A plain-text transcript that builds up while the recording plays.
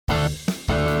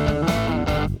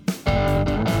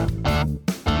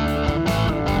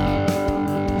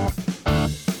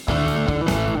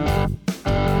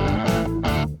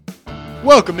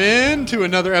Welcome in to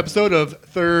another episode of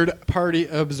Third Party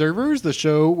Observers, the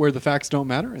show where the facts don't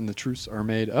matter and the truths are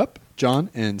made up. John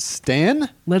and Stan,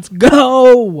 Let's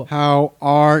go! how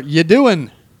are you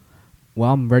doing?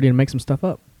 Well, I'm ready to make some stuff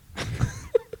up.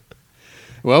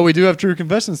 Well, we do have True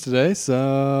Confessions today,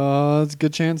 so it's a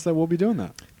good chance that we'll be doing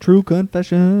that. True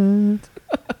confessions.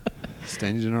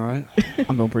 Stan, you doing all right?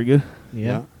 I'm doing pretty good.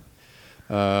 Yeah.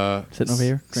 Sitting over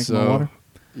here, drinking my so, water.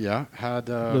 Yeah, had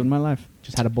Living my life.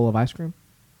 Just had a bowl of ice cream.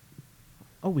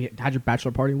 Oh, we had your bachelor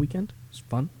party weekend. It was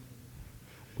fun.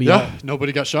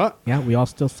 Nobody got shot. We all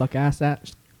still suck ass at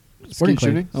Skeet sporting clay.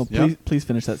 shooting. Oh, Yeah. please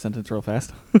finish that sentence real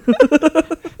fast.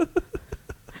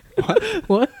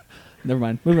 What? Never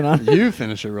mind. Moving on. You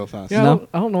finish it real fast. Yeah, No.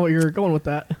 I don't know where you're going with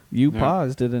that. You Yeah.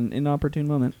 paused at an inopportune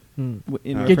moment in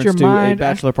Get reference your to mind- a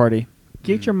bachelor party.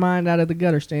 Get your mind out of the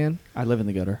gutter, Stan. I live in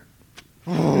the gutter.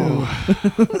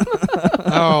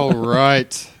 All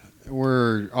right.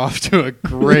 We're off to a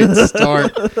great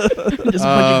start. Just a bunch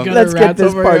of gutter Let's get rats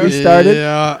this over party here. started.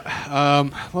 Yeah.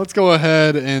 Let's go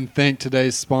ahead and thank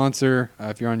today's sponsor.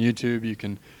 If you're on YouTube, you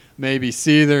can maybe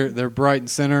see they're bright and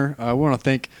center. We want to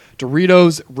thank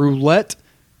Doritos Roulette,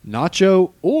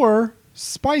 Nacho, or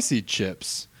Spicy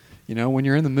Chips. You know, when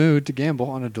you're in the mood to gamble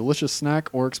on a delicious snack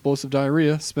or explosive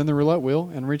diarrhea, spin the roulette wheel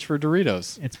and reach for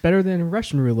Doritos. It's better than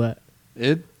Russian roulette.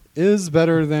 It is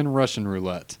better than Russian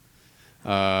roulette.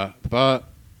 But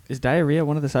Is diarrhea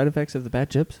one of the side effects of the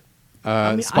bad chips?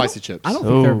 spicy chips. I don't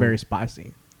think they're Oh. very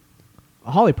spicy.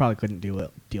 Holly probably couldn't deal with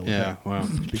Yeah, it. well,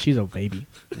 But she's a baby.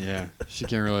 yeah. She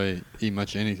can't really eat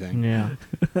much anything.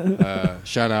 Yeah.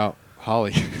 Shout out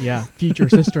Holly. Yeah. Future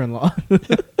sister-in-law.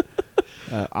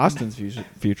 Austin's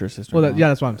future sister. Well,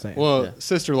 that's what I'm saying. Well, Yeah.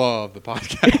 sister-in-law of the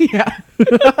podcast.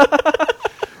 yeah.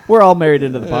 We're all married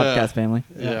into the Yeah. podcast family.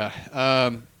 Yeah.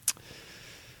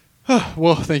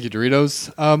 Well, thank you,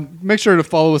 Doritos. Make sure to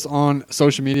follow us on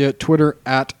social media, Twitter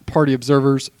at Party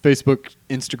Observers, Facebook,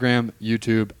 Instagram,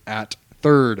 YouTube at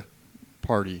Third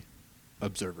Party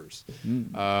Observers.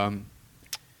 How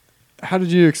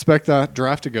did you expect that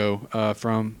draft to go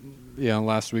from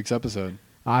last week's episode?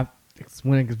 It's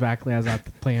went exactly as I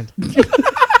planned.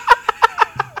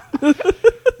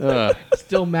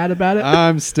 Still mad about it?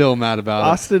 I'm still mad about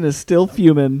Austin is still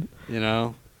fuming it. You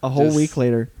know, a whole Just- week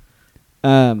later.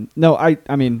 No,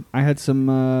 I mean, I had some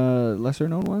lesser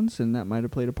known ones, and that might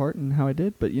have played a part in how I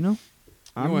did. But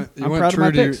I'm went proud of true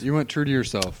my to picks. you went true to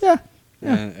yourself. Yeah.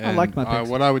 And I liked my picks.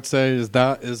 What I would say is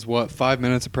that is what 5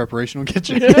 minutes of preparation will get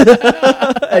you.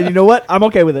 And you know what? I'm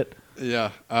okay with it.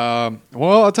 Yeah.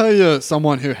 Well, I'll tell you,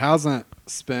 someone who hasn't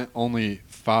spent only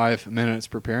 5 minutes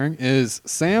preparing is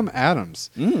Sam Adams.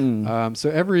 So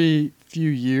every few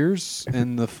years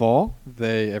in the fall,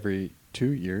 every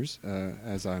 2 years,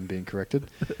 as I'm being corrected,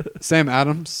 Sam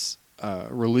Adams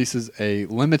releases a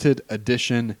limited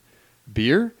edition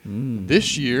beer.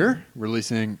 This year,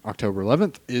 releasing October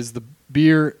 11th, is the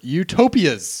beer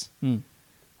Utopias.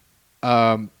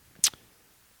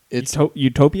 It's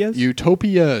Utopias?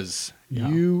 Utopias. Yeah.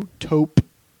 Utopias.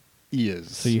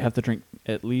 So you have to drink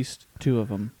at least 2 of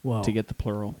them Whoa. to get the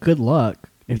plural. Good luck.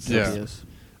 Utopias.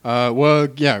 Well,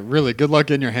 yeah, really, good luck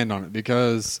getting your hand on it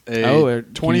because a can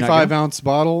you not 25-ounce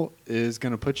bottle is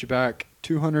going to put you back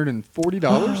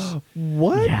 $240.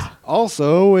 What? Yeah.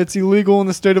 Also, it's illegal in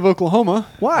the state of Oklahoma.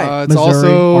 Why? It's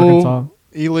Missouri, also Arkansas.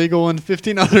 illegal in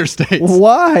 15 other states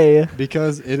Why?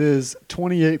 because it is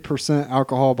 28%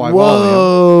 alcohol by volume.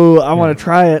 Whoa! I want to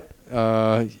try it.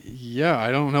 Yeah,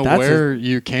 I don't know That's where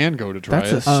you can go to try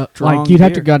that's it. a strong Like you'd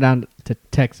have to beer. go down to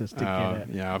Texas to get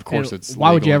it. Yeah, of course And it's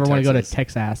why would you legal ever in want to go to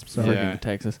Texas. Texas? So Yeah. Friggin'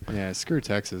 Texas. Yeah, screw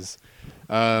Texas.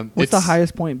 What's the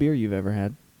highest point beer you've ever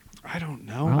had? I don't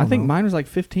know. I I don't think know. mine was like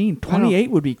 15. 28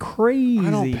 would be crazy.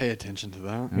 I don't pay attention to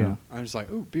that. Yeah. I'm just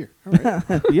like, ooh, beer. All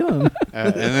right. Yum.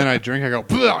 And then I drink. I go,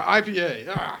 IPA.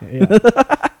 Ah.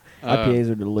 yeah.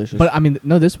 IPAs are delicious. But I mean,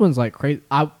 no, this one's like crazy.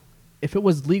 If it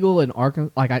was legal in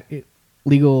Arkansas,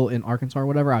 legal in Arkansas or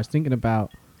whatever, I was thinking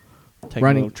about Take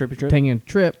running, a little trippy trip. taking a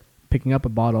trip, picking up a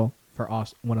bottle for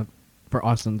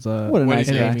Austin's What a Wedding nice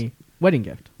gift. guy. Amy wedding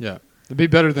gift. Yeah. It'd be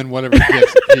better than whatever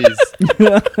gifts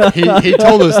he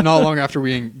told us not long after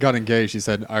we got engaged. He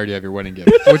said, I already have your wedding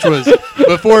gift, which was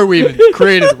before we even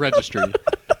created the registry.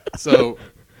 So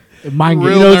Mind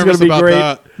real game. know it's nervous gonna be about great.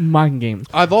 that. Mind game.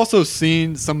 I've also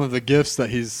seen some of the gifts that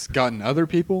he's gotten other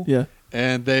people. Yeah.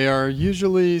 And they are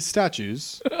usually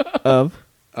statues Of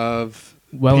of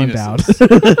Well penises.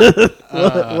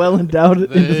 endowed. well endowed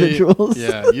They- individuals.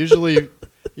 Yeah, usually,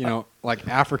 like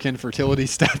African fertility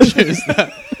statues.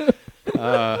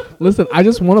 Listen, I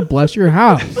just want to bless your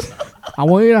house. I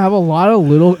want you to have a lot of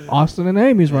little Austin and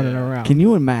Amy's running around. Can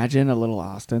you imagine a little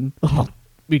Austin? Oh,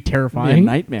 be It'd be a terrifying.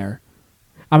 nightmare.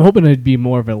 I'm hoping it'd be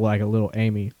more of a like a little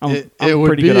Amy. It I'm would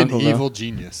pretty be good an uncle, though. evil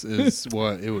genius, is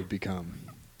what it would become.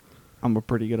 I'm a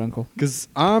pretty good uncle. Because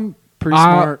I'm pretty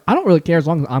smart. I don't really care as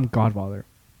long as I'm Godfather.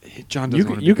 John doesn't You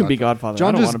want can, to you can be Godfather. I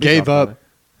John don't just wanna be gave Godfather.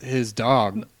 up his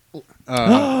dog.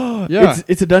 Yeah,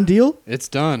 It's a done deal. it's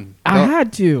done. I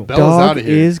had to. Bella's Dog outta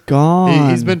here. is gone.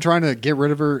 He's been trying to get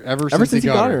rid of her ever since he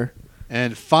got her.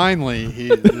 And finally,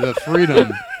 the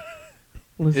freedom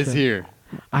Listen, is here.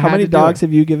 I How had many to do dogs it.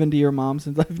 have you given to your mom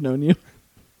since I've known you?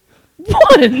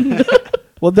 One.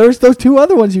 Well, there's those 2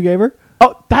 other ones you gave her.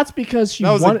 Oh, that's because she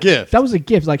That was a wanted, gift. That was a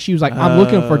gift. Like she was like, I'm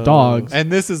looking for dogs.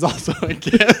 And this is also a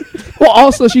gift. Well,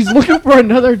 also she's looking for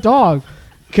another dog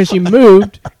because she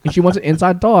moved and she wants an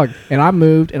inside dog, and I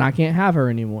moved and I can't have her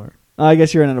anymore. I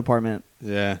guess you're in an apartment.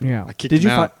 Yeah. Yeah. I kicked Did him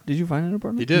you out. did you find an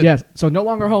apartment? He did. Yes, so no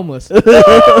longer homeless.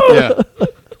 Yeah.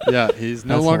 Yeah. He's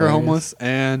no That's longer hilarious. homeless.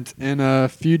 And in a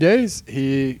few days,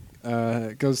 he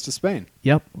goes to Spain.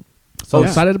 Yep. So Oh,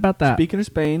 excited about that. Speaking of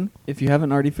Spain, if you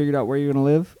haven't already figured out where you're going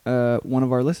to live, one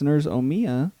of our listeners,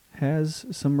 Omia, has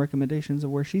some recommendations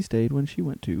of where she stayed when she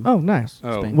went to. Oh, nice.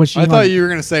 Oh, Spain. Was she I thought on- you were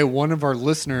going to say one of our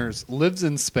listeners lives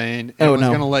in Spain and Oh, was no.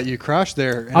 going to let you crash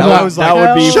there. And I'm I like, was that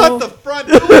like, would be- shut the front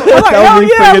door. That would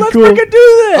be friggin' cool. do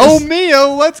this. Oh,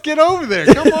 Mio, let's get over there.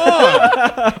 Come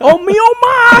on. oh me, oh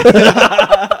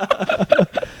my.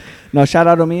 No, shout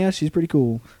out Omia. She's pretty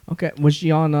cool. Okay, was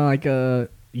she on like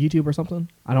YouTube or something?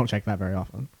 I don't check that very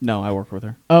often. No, I work with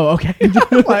her. Oh, okay.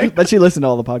 Like, But she listened to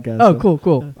all the podcasts. oh, so.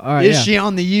 cool. All right, Is yeah. she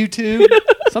on the YouTube?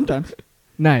 Sometimes.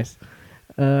 Nice.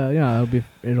 Yeah,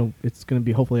 it's gonna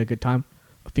be hopefully a good time.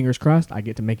 Fingers crossed, I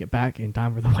get to make it back in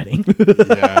time for the wedding.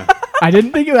 Yeah. I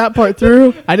didn't think of that part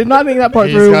through. I did not think of that part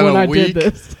He's through got when a I week,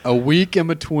 did this. a week in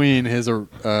between his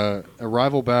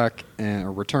arrival back and a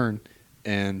return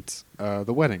and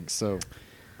the wedding. So It's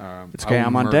I okay, will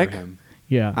I'm on murder deck. him.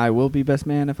 Yeah. I will be best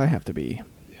man if I have to be.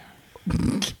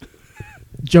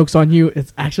 Joke's on you.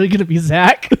 It's actually gonna be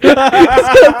Zach. It's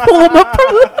gonna pull him up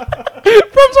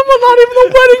from someone not even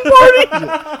the wedding party.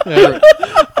 Yeah,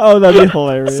 Oh, that'd be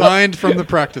hilarious. signed from the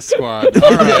practice squad.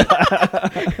 All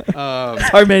right.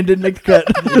 Sorry, man, didn't make the cut.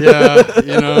 Yeah,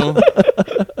 you know,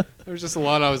 there's just a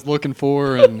lot I was looking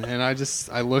for, and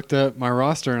I looked at my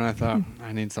roster and I thought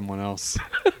I need someone else,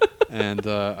 and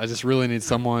I just really need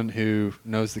someone who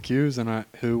knows the cues and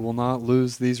who will not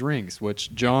lose these rings.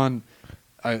 Which John,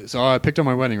 so I picked up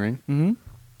my wedding ring. Mm-hmm.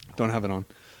 Don't have it on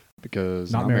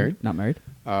because Not not married. Not married.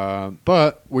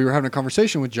 But we were having a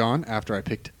conversation with John after I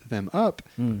picked them up,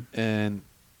 Mm. and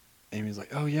Amy's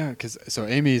like, "Oh yeah," so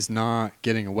Amy's not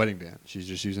getting a wedding band; she's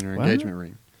just using her What? engagement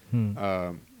ring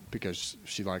Hmm. because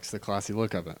she likes the classy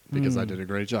look of it. Because I Mm. did a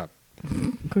great job,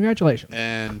 Congratulations.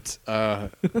 and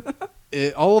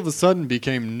it all of a sudden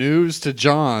became news to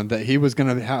John that he was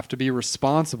going to have to be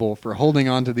responsible for holding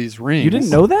on to these rings. You didn't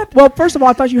know that? Well, first of all,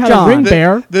 I thought you had John, a ring thi-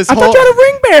 bear. I this thought whole- you had a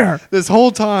ring bear. This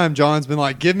whole time, John's been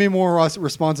like, "Give me more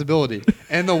responsibility,"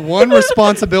 and the one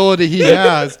responsibility he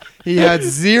had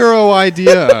zero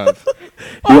idea of.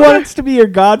 He wants to be your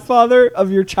godfather of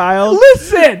your child.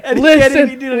 Listen, And he listen,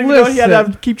 didn't even know he had to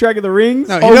have to keep track of the rings.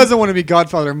 No, he doesn't want to be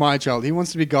godfather of my child. He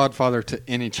wants to be godfather to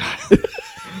any child.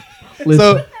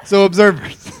 Listen. So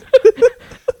observers,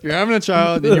 if you're having a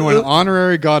child and you want an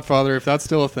honorary godfather, if that's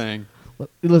still a thing,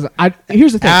 Listen,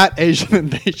 here's the thing. at Asian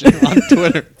Invasion on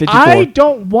Twitter. 54. I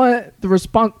don't want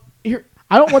the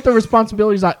I don't want the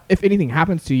responsibilities that if anything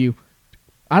happens to you.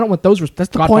 I don't want those. That's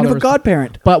the point of a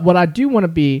godparent. But what I do want to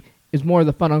be is more of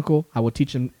the fun uncle. I will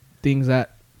teach them things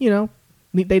that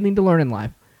they need to learn in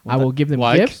life. I will give them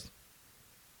like? gifts.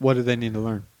 What do they need to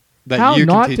learn? That How you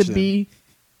can not teach to them. be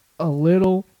a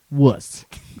little wuss.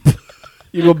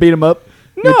 You go beat him up?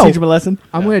 You No. teach him a lesson?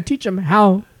 I'm going to teach them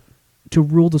how to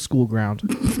rule the school ground.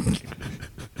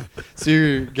 So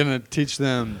you're gonna teach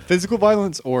them physical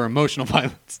violence or emotional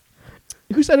violence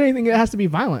Who said anything that has to be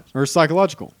violent? or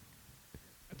psychological?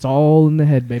 It's all in the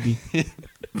head, baby.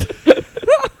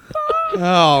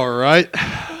 All right.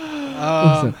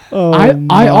 Listen, Oh,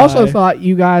 I also thought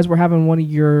you guys were having one of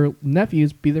your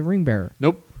nephews be the ring bearer.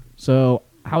 Nope. So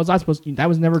how was I supposed to? That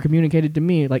was never communicated to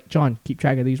me. Like, John, keep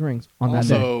track of these rings on that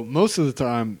day. Also, most of the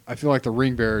time, I feel like the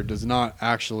ring bearer does not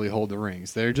actually hold the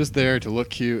rings. They're just there to look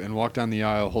cute and walk down the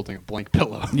aisle holding a blank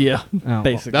pillow. Yeah, Oh,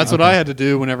 basically. That's what I had to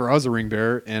do whenever I was a ring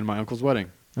bearer in my uncle's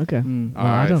wedding. Okay. Mm. Well,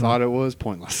 I I don't thought it was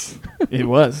pointless. It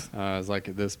was. I was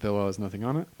like, this pillow has nothing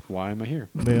on it. Why am I here?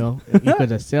 Bill, you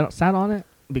could have sat on it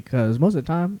because most of the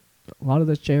time, a lot of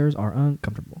those chairs are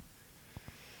uncomfortable.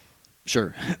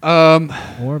 Sure.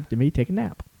 Or to me, take a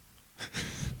nap.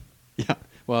 Yeah.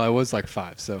 Well, I was like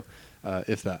 5, so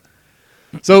if that.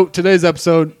 So today's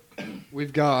episode,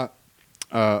 we've got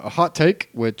a hot take,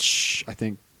 which I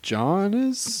think John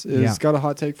is Yeah. got a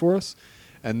hot take for us.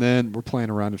 And then we're playing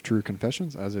a round of True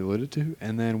Confessions, as I alluded to.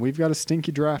 And then we've got a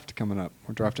stinky draft coming up.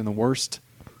 We're drafting the worst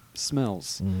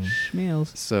smells.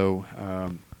 Schmeals. So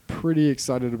pretty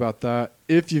excited about that.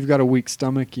 If you've got a weak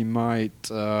stomach, you might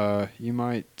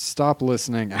stop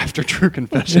listening after True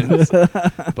Confessions.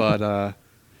 But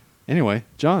anyway,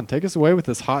 John, take us away with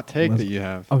this hot take that you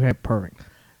have. Okay, perfect.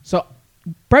 So,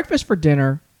 breakfast for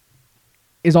dinner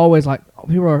is always like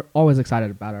people are always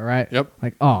excited about it, right? Yep.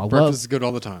 Like, oh, I love Breakfast is good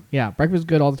all the time. Yeah, breakfast is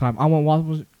good all the time. I want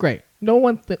waffles. Great. No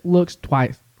one looks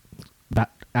twice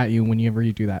at you whenever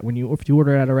you do that. If you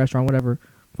order at a restaurant, whatever,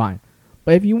 fine.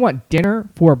 But if you want dinner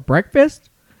for breakfast,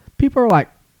 people are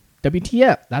like,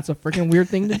 WTF? That's a freaking weird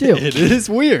thing to do. It is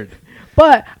weird.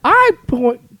 But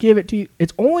give it to you.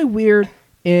 It's only weird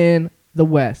in the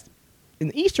West. In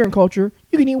the Eastern culture,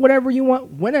 you can eat whatever you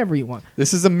want, whenever you want.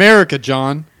 This is America,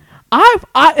 John. If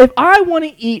I want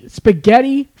to eat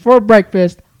spaghetti for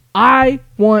breakfast, I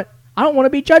don't want to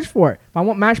be judged for it. If I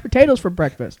want mashed potatoes for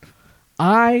breakfast,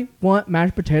 I want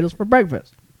mashed potatoes for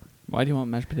breakfast. Why do you want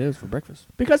mashed potatoes for breakfast?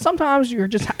 Because sometimes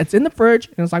it's in the fridge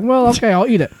and it's like, well, okay, I'll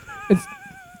eat it. It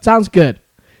sounds good.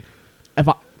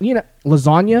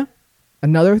 Lasagna,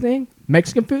 another thing,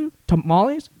 Mexican food,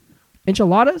 tamales,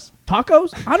 enchiladas,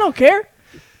 tacos, I don't care.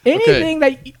 Anything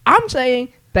I'm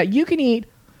saying that you can eat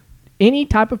any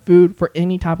type of food for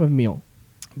any type of meal.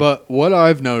 But what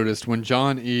I've noticed when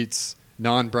John eats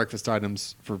non-breakfast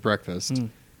items for breakfast,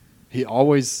 he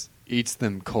always eats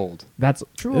them cold. That's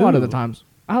true a lot of the Ooh. times.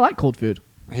 I like cold food.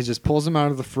 He just pulls them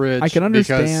out of the fridge. I can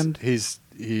understand. Because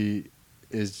he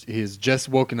is just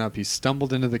woken up. He's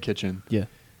stumbled into the kitchen. Yeah.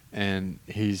 And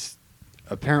he's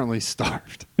apparently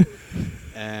starved.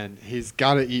 And he's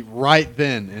got to eat right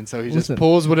then. And so he just Listen.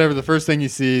 pulls whatever the first thing he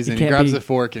sees, He and he can't grabs be- a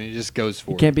fork, and he just goes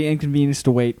for He it. can't be inconvenienced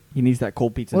to wait. He needs that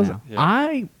cold pizza Listen, now.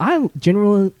 Yeah. I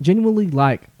genuinely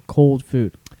like cold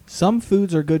food. Some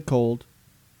foods are good cold.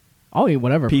 I'll eat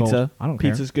whatever Pizza. cold. I don't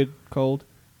care. Pizza's good cold.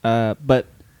 But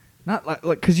not like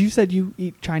because you said you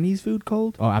eat Chinese food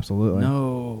cold. Oh, absolutely.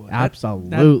 No,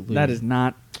 Absolutely. That is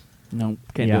not. No,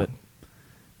 can't Yeah. do it.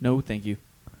 No, thank you.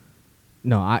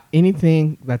 No,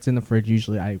 anything that's in the fridge,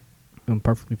 usually I am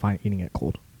perfectly fine eating it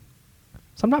cold.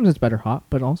 Sometimes it's better hot,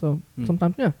 but also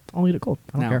sometimes, I'll eat it cold.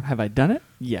 I don't Now, care. have I done it?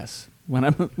 Yes. When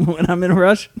I'm in a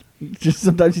rush,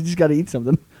 sometimes you just got to eat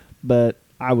something. But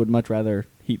I would much rather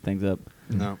heat things up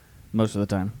No. most of the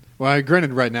time. Well,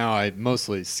 granted, right now I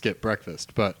mostly skip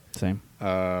breakfast, but Same.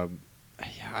 I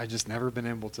just never been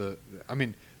able to. I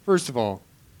mean, first of all,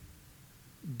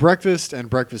 breakfast and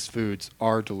breakfast foods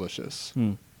are delicious.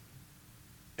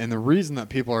 And the reason that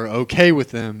people are okay with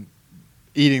them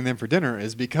eating them for dinner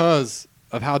is because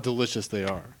of how delicious they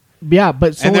are. Yeah,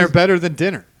 but so And they're is- better than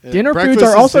dinner. dinner Breakfast foods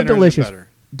are is also dinner and delicious. better.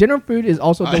 Dinner food is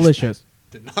also I- delicious.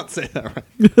 Did not say that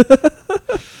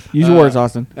right. Use your words,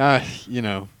 Austin. You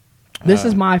know. This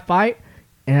is my fight,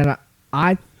 and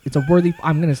it's a worthy.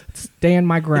 I'm gonna stand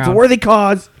my ground. It's a worthy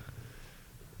cause.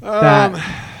 that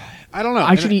I don't know.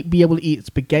 I should be able to eat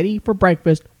spaghetti for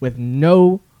breakfast with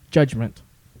no judgment.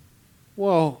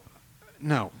 Well,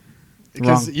 no,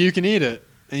 because Wrong. you can eat it,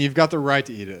 and you've got the right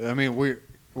to eat it. I mean,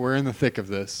 we're in the thick of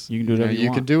this. You can do whatever you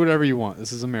can want. do whatever you want.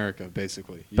 This is America,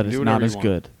 basically. You But can it's do not whatever as you want.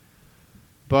 good.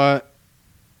 But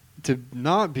to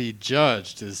not be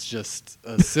judged is just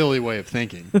a silly way of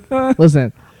thinking.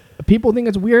 Listen, people think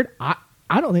it's weird. I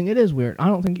don't think it is weird. I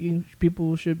don't think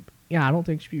people should. Yeah, I don't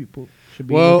think people should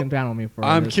be Well, looking down on me for.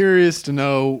 I'm this. curious to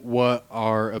know what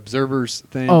our observers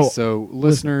think. Oh, So,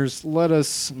 listeners, let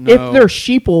us know. If they're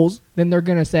sheeples, then they're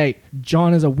gonna say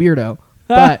John is a weirdo.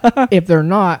 But if they're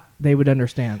not, they would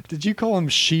understand. Did you call them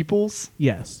sheeples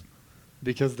Yes.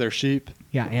 because they're sheep?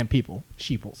 Yeah, and people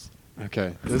sheeples.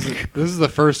 Okay, this is the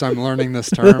first I'm learning this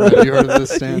term. Have you heard of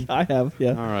this, Stan? I have, yeah.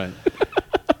 All right.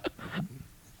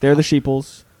 They're the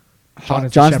sheeples. John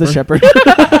is John's the shepherd.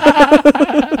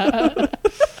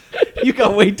 You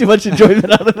got way too much enjoyment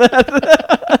out of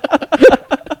that.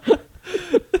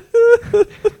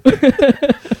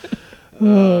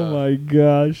 Oh my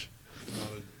gosh. Not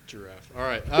a giraffe. All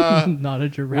right. Not a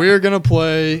giraffe. We're going to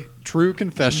play True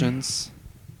Confessions.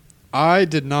 I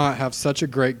did not have such a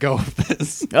great go of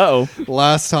this Uh-oh.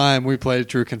 last time we played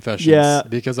True Confessions. Yeah.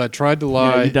 Because I tried to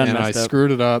lie you done and I messed up.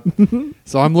 screwed it up.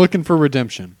 So I'm looking for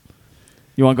redemption.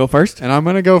 You want to go first? And I'm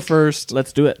going to go first.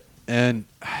 Let's do it. And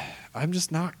I'm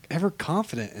just not ever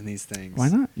confident in these things. Why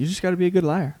not? You just got to be a good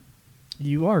liar.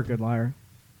 You are a good liar.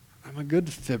 I'm a good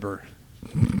fibber.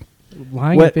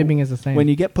 Lying What- and fibbing is the same. When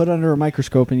you get put under a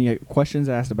microscope and you get questions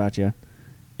asked about you,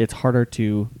 it's harder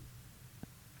to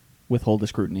withhold the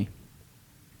scrutiny.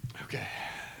 Okay.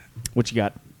 What you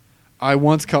got? I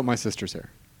once cut my sister's hair.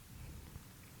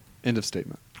 End of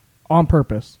statement. On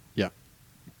purpose. Yeah.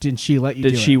 Did she let you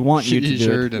Did do she it? want you She to do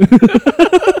sure it?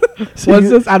 didn't. So Was you-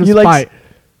 this out of you, spite?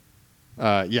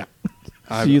 Yeah.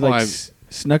 So you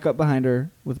snuck up behind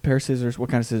her with a pair of scissors. What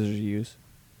kind of scissors do you use?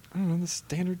 I don't know, the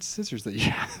standard scissors that you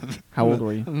have. How old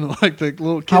were you? I don't know, like the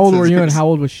little kid How old were you and scissors. how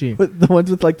old was she? The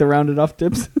ones with like the rounded off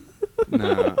tips,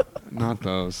 No, not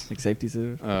those. like safety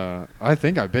scissors. I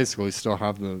think I basically still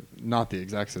have not the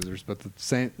exact scissors, but the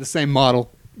same model,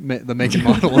 the make and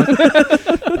model.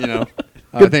 You know,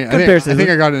 I Good pair of think I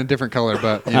scissors. got it in a different color,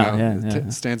 but you know, yeah, it yeah.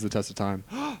 stands the test of time.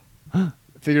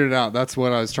 Figured it out. That's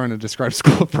what I was trying to describe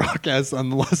School of Rock as on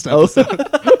the last Oh. episode.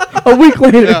 A week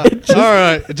later. Yeah. All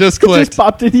right, it just It clicked. just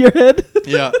popped into your head.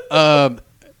 Yeah.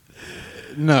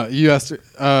 No, you asked.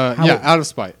 Out of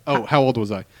spite. Oh, how old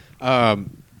was I?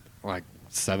 Like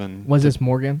 7. Was this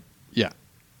Morgan? Yeah.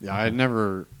 Yeah. I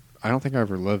don't think I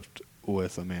ever lived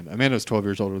with Amanda. Amanda was 12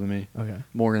 years older than me. Okay.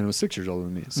 Morgan was 6 years older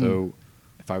than me. So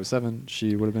if I was 7,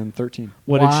 she would have been 13.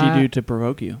 What did Why- she do to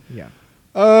provoke you? Yeah.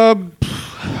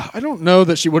 I don't know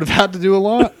that she would have had to do a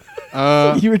lot.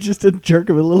 You were just a jerk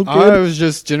of a little kid. I was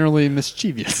just generally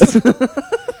mischievous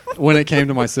when it came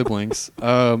to my siblings.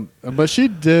 But she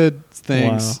did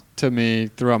things Wow. to me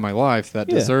throughout my life that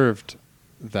Yeah. deserved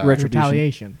that. Retribution.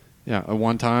 Retaliation. Yeah, at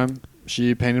one time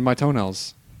she painted my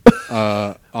toenails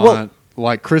on Well,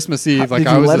 like Christmas Eve, did like you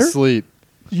I was let her? asleep.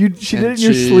 She and did it in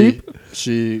your sleep.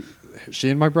 She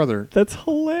and my brother That's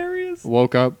hilarious.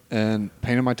 woke up and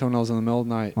painted my toenails in the middle of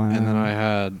the night, and then Wow. I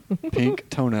had pink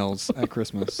toenails at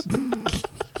Christmas.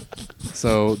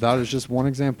 So that is just one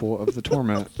example of the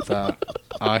torment that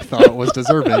I thought was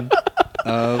deserving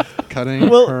of cutting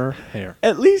Well, her hair.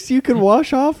 At least you can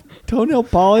wash off toenail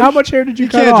polish. How much hair did you,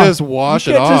 You cut can't off? just wash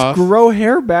you it can't off. just grow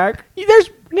hair back. There's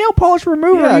nail polish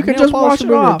remover. Yeah, you can nail just polish wash it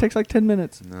remover. off. It takes like 10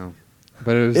 minutes. No,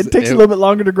 but it was. It takes a little bit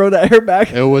longer to grow that hair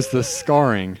back. It was the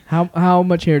scarring. How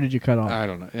much hair did you cut off? I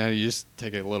don't know. Yeah, you just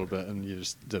take it a little bit and you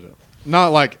just did it. Not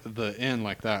like the end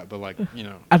like that, but like At the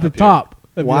up here. top.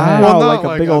 of your Wow. head. Well, not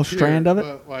like a big old up here, strand of it?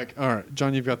 But like, all right,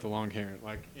 John, you've got the long hair.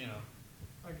 Like,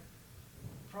 like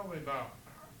probably about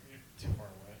you're too far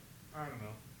away. I don't know,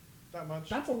 that much.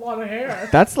 That's a lot of hair.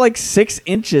 That's like 6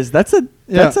 inches. That's a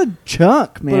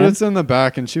chunk, But man. it's in the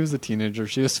back, and she was a teenager.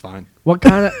 She was fine. What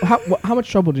kind of how much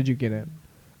trouble did you get in?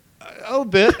 A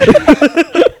bit.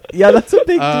 Yeah, that's a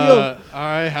big deal.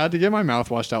 I had to get my mouth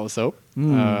washed out with soap.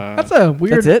 That's a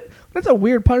weird. That's it. That's a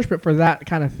weird punishment for that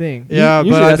kind of thing. Yeah,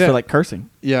 Usually but I that's for didn't- like cursing.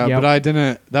 Yeah, Yep. but I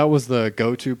didn't. That was the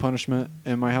go-to punishment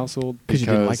in my household 'Cause you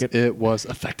didn't like because it? it was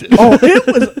effective. Oh,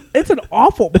 it's an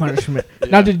awful punishment.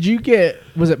 Now, did you get?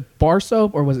 Was it bar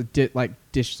soap or was it like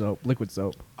dish soap, liquid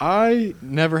soap? I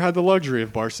never had the luxury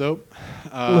of bar soap.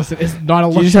 Listen, it's not a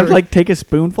You luxury. just have to like take a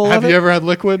spoonful Have of you it. ever had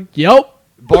liquid Yep,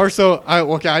 bar soap?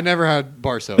 I never had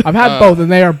bar soap. I've had both, and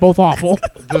they are both awful.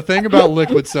 The thing about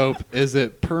liquid soap is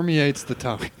it permeates the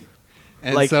tongue,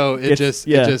 and Like, so it it's-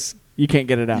 just you can't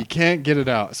get it out. you can't get it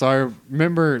out. So I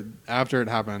remember after it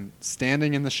happened,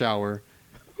 standing in the shower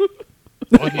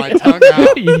with my tongue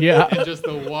out. Yeah. And just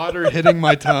the water hitting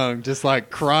my tongue, just like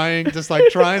crying, just like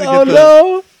trying to Oh get the.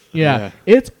 no! Yeah, Yeah.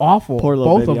 it's awful. Poor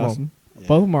little Both of baby them. Austin. Yeah.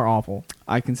 Both of them are awful.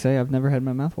 I can say I've never had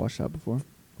my mouth washed out before.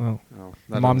 Well, Oh,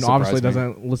 that Mom doesn't obviously surprise me.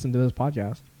 doesn't listen to this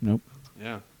podcast. Nope.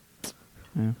 Yeah.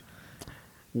 Yeah.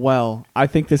 Well, I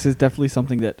think this is definitely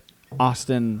something that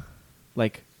Austin,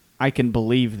 like, I can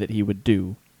believe that he would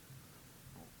do.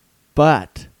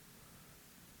 But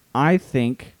I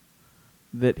think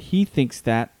that he thinks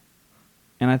that,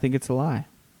 and I think it's a lie.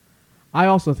 I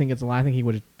also think it's a lie. I think he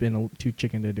would have been too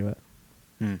chicken to do it.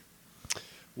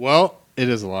 Well, it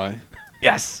is a lie.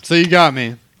 Yes. So you got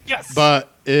me. Yes. But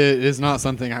it is not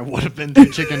something I would have been too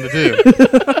chicken to do.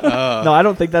 No, I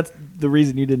don't think that's the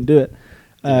reason you didn't do it.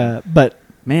 But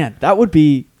man, that would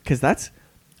be because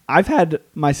I've had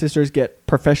my sisters get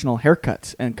professional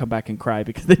haircuts and come back and cry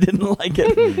because they didn't like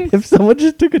it. If someone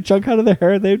just took a chunk out of their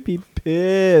hair, they'd be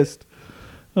pissed.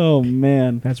 Oh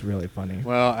man. That's really funny.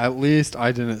 Well, at least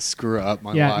I didn't screw up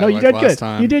my Yeah, lie no, you like did last good.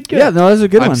 time. You did good. Yeah, no, that was a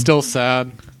good I'm one. still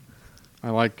sad. I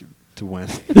like to win.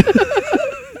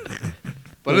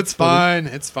 But it's fine.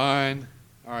 It's fine.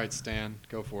 All right, Stan,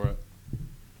 go for it.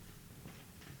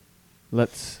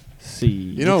 Let's see.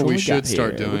 You know Which what we one should got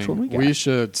start here? Which one doing? we got?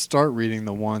 should start reading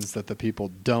the ones that the people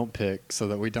don't pick so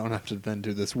that we don't have to then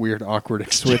do this weird,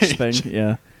 awkward Switch exchange. thing.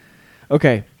 Yeah.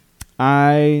 Okay.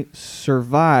 I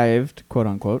survived, quote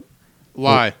unquote,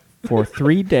 Lie. for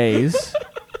 3 days.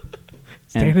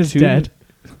 Stan and is 2 dead.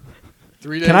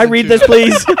 3 days Can I and read 2 this,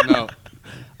 nights. please? No.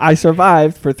 I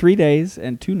survived for 3 days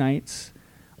and 2 nights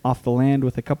off the land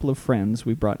with a couple of friends.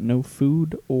 We brought no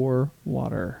food or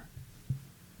water.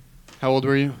 How old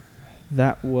were you?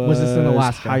 That was this in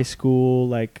Alaska? high school,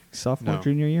 like sophomore, No.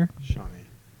 junior year?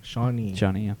 Shawnee.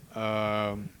 Johnny,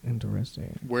 yeah.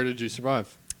 Interesting. Where did you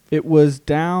survive? It was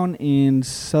down in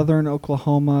southern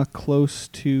Oklahoma, close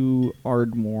to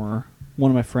Ardmore.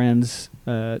 One of my friends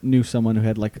knew someone who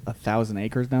had like 1,000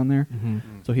 acres down there. Mm-hmm.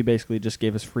 So he basically just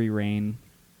gave us free reign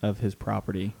of his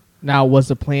property. Now, was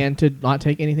the plan to not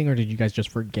take anything, or did you guys just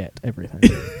forget everything?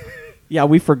 Yeah,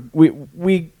 we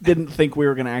didn't think we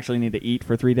were going to actually need to eat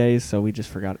for 3 days, so we just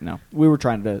forgot it. No, we were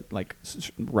trying to like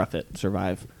rough it,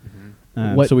 survive.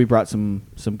 What- So we brought some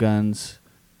guns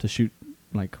to shoot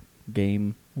like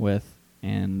game with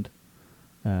and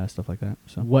stuff like that.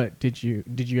 So What did you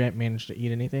manage to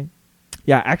eat anything?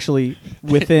 yeah, actually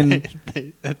within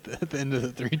at the end of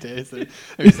the 3 days, they're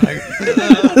just like,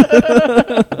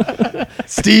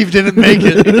 Steve didn't make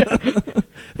it.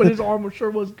 But his armor sure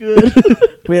was good.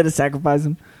 we had to sacrifice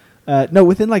him. No,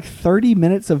 within like 30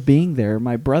 minutes of being there,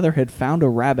 my brother had found a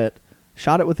rabbit,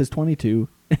 shot it with his .22,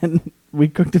 and we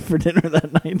cooked it for dinner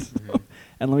that night. Mm-hmm.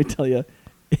 And let me tell you,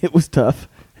 it was tough.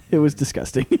 It was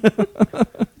disgusting.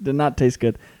 Did not taste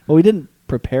good. Well, we didn't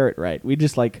prepare it right. We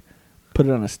just like put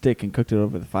it on a stick and cooked it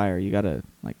over the fire. You gotta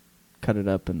like cut it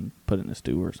up and put it in a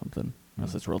stew or something. Or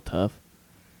else it's real tough.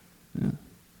 Yeah.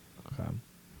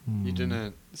 You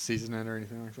didn't season it or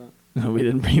anything like that? No, we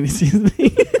didn't bring any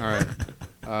seasoning. All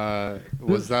right.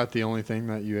 Was that the only thing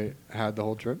that you had the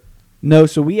whole trip? No,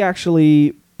 so we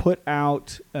actually put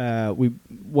out.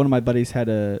 One of my buddies had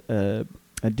a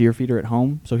deer feeder at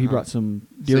home, so he brought some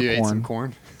deer so you corn. ate some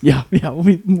corn? Yeah.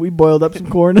 We boiled up some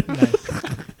corn.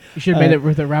 You should have made it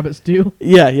with a rabbit stew.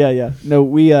 Yeah. No,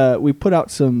 we put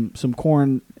out some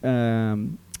corn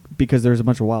because there's a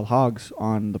bunch of wild hogs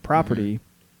on the property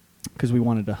because we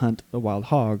wanted to hunt a wild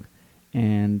hog,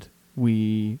 and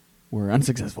we were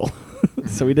unsuccessful.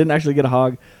 So we didn't actually get a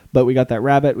hog, but we got that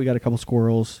rabbit. We got a couple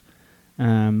squirrels.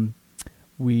 I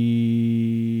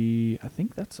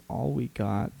think that's all we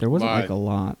got. There wasn't like a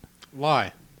lot.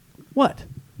 Lie. What?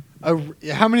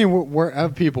 How many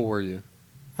of people were you?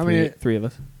 How many? Three of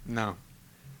us. No.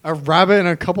 A rabbit and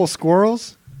a couple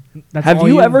squirrels? That's Have all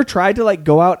you ever tried to like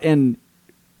go out and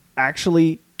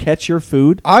actually catch your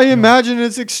food? I imagine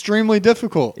it's extremely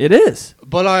difficult. It is.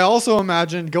 But I also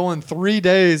imagine going 3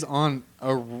 days on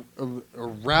a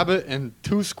rabbit and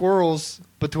 2 squirrels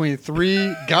between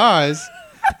 3 guys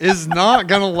is not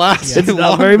going to last It's long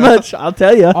not very enough. much, I'll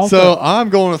tell you. Also- So I'm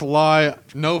going with lie.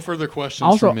 No further questions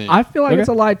Also, from me. I feel like Okay. it's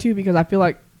a lie too because I feel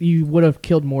like you would have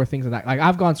killed more things than that. Like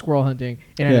I've gone squirrel hunting,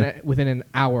 and within an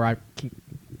hour I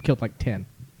killed like 10.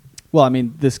 Well, I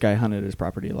mean, this guy hunted his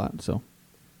property a lot, so.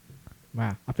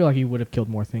 Wow, I feel like you would have killed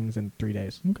more things in 3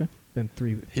 days. Okay. Than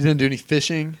 3. He didn't do any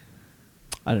fishing.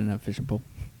 I didn't have a fishing pole.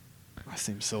 That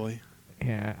seems silly.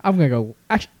 Yeah, I'm gonna go.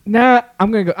 Actually, nah,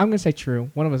 I'm gonna say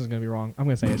true. One of us is gonna be wrong. I'm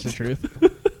gonna say it's the truth.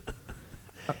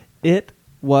 It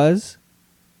was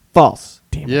false.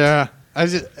 Damn it. Yeah.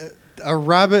 A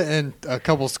rabbit and a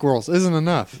couple squirrels isn't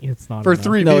enough. It's not For enough.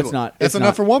 3 No, people. it's not. It's It's enough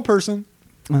not. for one person.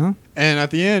 Uh-huh. And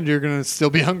at the end, you're going to still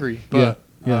be hungry. But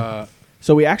Yeah.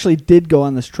 So we actually did go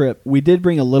on this trip. We did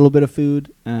bring a little bit of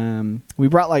food. We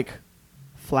brought like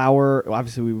flour.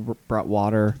 Obviously, we brought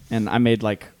water, and I made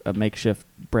like a makeshift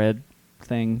bread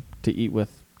thing to eat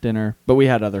with dinner. But we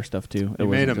had other stuff too. you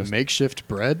made a wasn't just- makeshift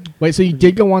bread? Wait, so you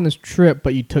did go on this trip,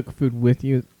 but you took food with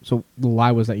you. So the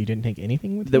lie was that you didn't take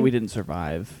anything with you. that we didn't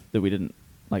survive. That we didn't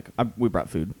like. We brought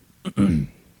food.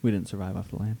 We didn't survive off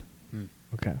the land.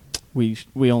 Okay.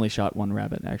 We only shot one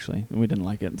rabbit actually, and we didn't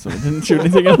like it, so we didn't shoot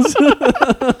anything else.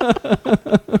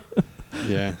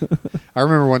 Yeah. I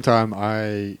remember one time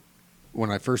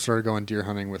when I first started going deer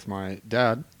hunting with my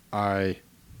dad, I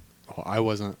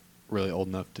wasn't really old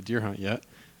enough to deer hunt yet,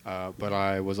 but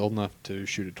I was old enough to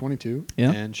shoot a .22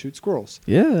 Yeah. and shoot squirrels.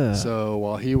 Yeah. So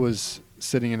while he was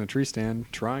sitting in a tree stand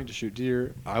trying to shoot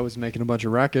deer, I was making a bunch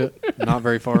of racket not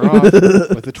very far off with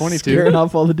a .22 scaring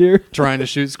off all the deer. trying to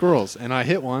shoot squirrels. And I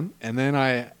hit one, and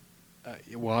then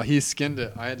while he skinned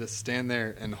it, I had to stand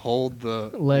there and hold the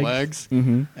legs.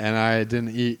 Mm-hmm. And I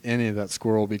didn't eat any of that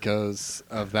squirrel because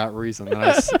of that reason.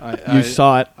 And You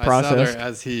saw it I sat processed. there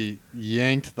as he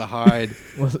yanked the hide,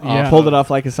 Yeah. Pulled it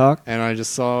off like a sock. and I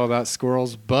just saw that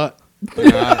squirrel's butt.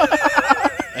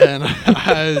 And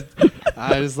I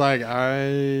I was like,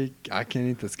 I can't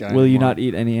eat this guy. Will you anymore. not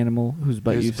eat any animal whose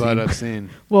butt Whose you've butt seen? I've seen.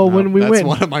 Well, No, when we that's went-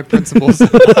 one of my principles.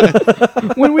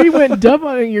 When we went dove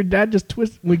hunting, your dad just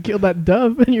twisted. We killed that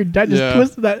dove, and your dad just Yeah.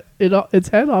 twisted its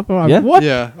head off. I'm like, Yeah. what?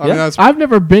 yeah, I Yeah. mean that's I've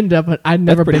never been dove hunting. I've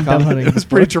never pretty been dove common. hunting. it was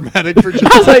pretty traumatic for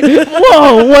John. I was like,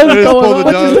 whoa, I what's just going pulled on? the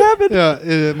What dove. just happened?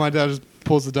 Yeah, my dad just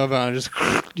pulls the dove out and just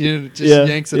Yeah,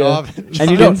 yanks it yeah. off. And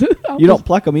you don't Skins it. you don't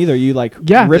pluck them either. You like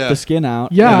Yeah. rip Yeah. the skin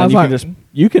out. Yeah, and I then was you like-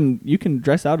 can just you can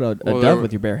dress out a Well, dove they're-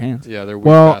 with your bare hands. Yeah, they're weak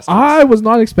Well, bastards. I was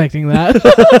not expecting that.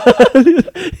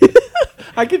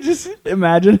 I could just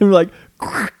imagine him like,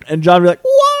 and John be like,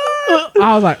 "What?"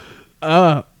 I was like,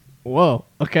 whoa,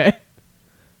 okay.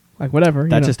 Like, whatever.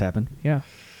 That you know. just happened. Yeah.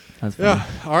 That's funny. Yeah.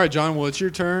 All right, John. Well, it's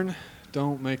your turn.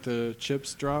 Don't make the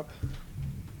chips drop.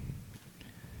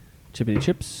 Chippity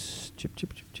chips,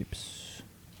 chips.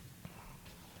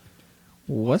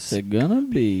 What's it gonna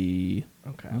be?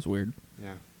 Okay. That was weird.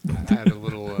 Yeah. I had a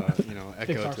little,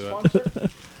 echo to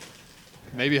it.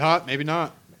 Maybe hot, maybe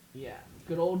not. Yeah.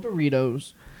 Good old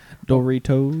Doritos.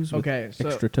 Doritos. With Okay, so-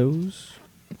 extra toes.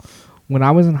 When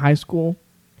I was in high school,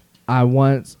 I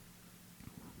once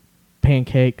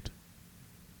pancaked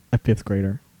a fifth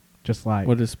grader. Just like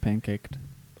What is pancaked?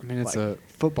 I mean, it's Like- a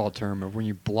football term of when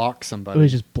you block it somebody.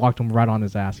 was just blocked him right on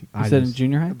his ass. You said in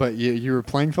junior high? But you were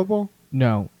playing football?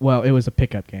 No, well, it was a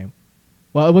pickup game.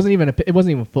 Well, it wasn't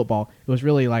even football. It was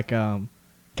really like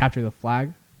capture the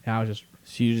flag. And I was just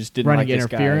So you just didn't running like this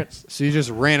guy, interference. So you just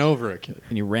ran over a kid.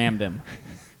 and you rammed him.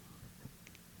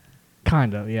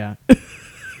 Kind of, yeah.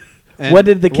 And What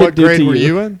did the kid what do grade to were you?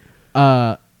 you in?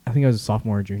 I think I was a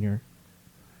sophomore or junior.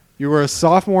 You were a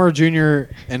sophomore or junior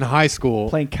in high school,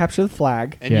 Playing capture the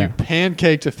flag. and Yeah. you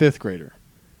pancaked a fifth grader.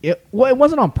 It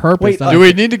wasn't on purpose. Wait, though. Do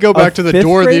we need to go a back to the fifth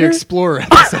Dora the grader? Explorer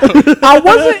episode?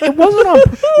 It wasn't on.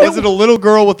 Was it a little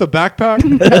girl with a backpack?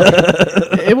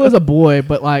 It was a boy,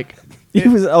 but like He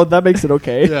was. Oh, that makes it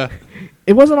okay. Yeah.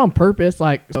 it wasn't on purpose.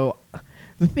 Like, so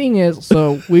the thing is,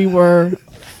 so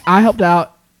I helped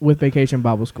out with Vacation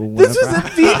Bible School. This was whenever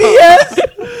at VBS.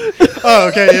 Oh,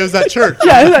 okay. It was at church.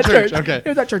 yeah, it was at church. Okay. It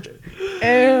was at church.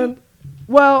 And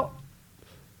well,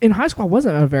 in high school, I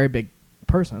wasn't a very big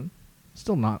person.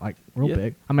 Still not like real Yeah.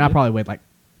 big. I mean, I Yeah. probably weighed like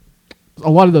a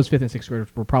lot of those fifth and sixth graders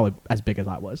were probably as big as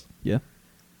I was. Yeah.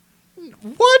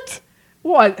 What?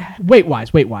 Well, weight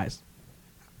wise.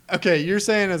 Okay, you're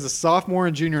saying as a sophomore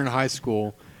and junior in high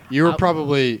school, you were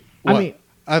probably I what? mean-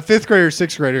 Fifth graders,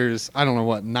 sixth graders. I don't know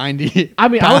what 90. I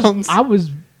mean, pounds? I was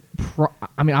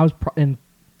in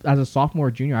as a sophomore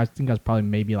or junior. I think I was probably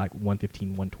maybe like 115,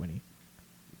 120.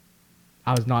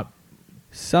 I was not.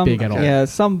 Some Big at all. Yeah,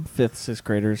 some fifth, sixth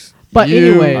graders But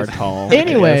You are anyways, tall.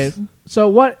 anyways, Yes. so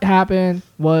what happened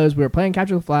was we were playing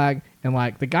capture the flag, and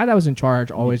like the guy that was in charge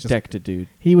always just decked a dude.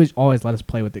 he was always let us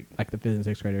play with the fifth and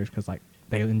sixth graders because like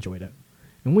they enjoyed it,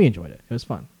 and we enjoyed it. It was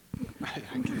fun. I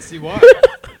can see why.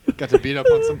 Got to beat up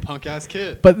on some punk ass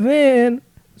kid. But then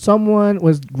someone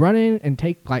was running and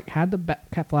had the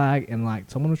cat flag, and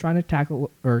like someone was trying to tackle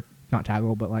or not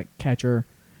tackle, but like catch her,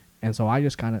 and so I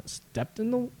just kind of stepped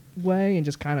in the way and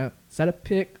just kind of set a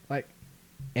pick,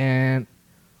 and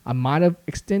I might have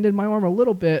extended my arm a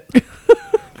little bit,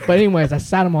 but anyways, I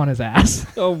sat him on his ass.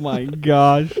 Oh my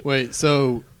gosh. Wait,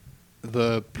 so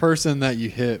the person that you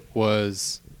hit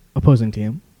was Opposing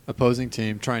team, opposing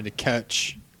team trying to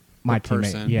catch my the teammate.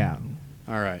 person. Yeah,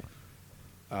 All right.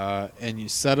 And you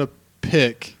set a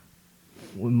pick.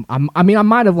 I mean, I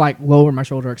might have like lowered my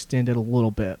shoulder, extended a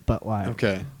little bit, but like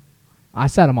Okay. I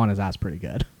sat him on his ass pretty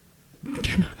good.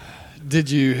 Did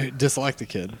you dislike the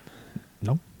kid?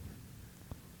 No.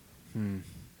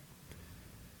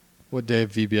 What day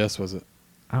of VBS was it?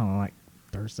 I don't know, like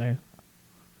Thursday.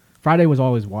 Friday was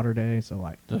always water day, so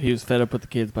like So he was fed up with the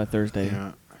kids by Thursday.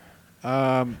 Yeah.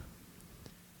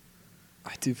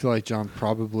 I do feel like John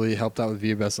probably helped out with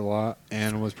VBS a lot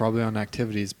and was probably on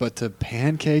activities, but to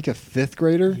pancake a fifth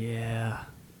grader, Yeah.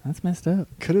 That's messed up.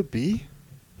 could it be?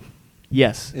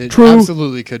 Yes. It True.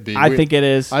 absolutely could be. I think it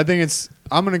is. I think it's.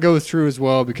 I'm going to go with true as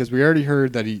well because we already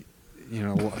heard that he,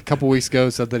 a couple weeks ago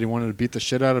said that he wanted to beat the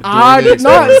shit out of. I Dora the did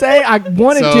not Explorer. say I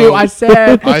wanted So, to. I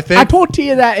said I think- I told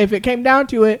Tia that if it came down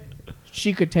to it,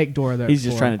 she could take Dora there. He's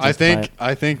just trying to justify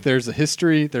I think there's a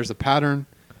history. There's a pattern.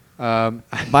 it.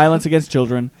 Violence against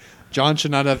children. John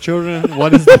should not have children.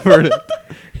 What is the verdict?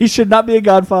 He should not be a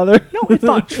godfather. No, it's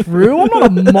not true. I'm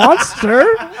not a monster.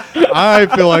 I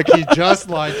feel like he just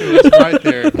lied to us right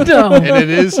there, No. and it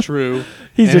is true.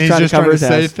 He's and just trying to cover his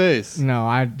save ass. face. No,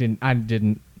 I didn't. I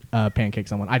didn't pancake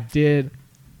someone. I did.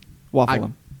 Waffle I-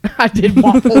 him. I did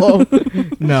waffle.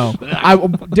 No, I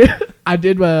did. I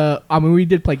did. I mean, we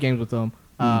did play games with them,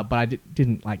 but I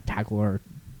didn't like tackle or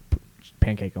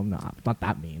pancake them. No, not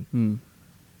that mean. Hmm.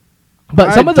 But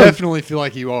I some of those, definitely feel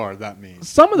like you are that mean.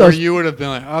 some of Where those, you would have been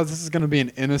like, oh, this is going to be an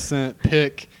innocent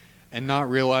pick, and not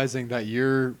realizing that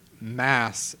your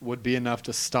mass would be enough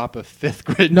to stop a 5th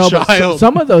grade no, but child.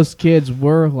 some of those kids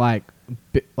were like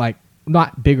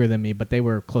not bigger than me, but they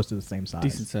were close to the same size.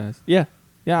 Decent size. Yeah.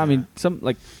 Yeah. I mean, some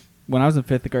like when I was in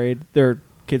 5th grade, there were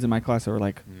kids in my class that were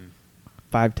like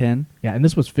 5'10". Yeah, and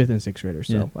this was 5th and 6th graders.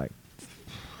 So Yeah. like,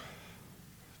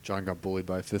 John got bullied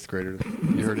by a 5th grader.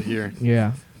 You heard it here.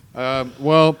 yeah.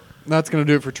 Well, that's going to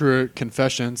do it for True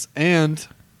Confessions and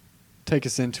take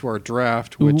us into our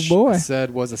draft, Ooh, which boy. I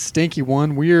said was a stinky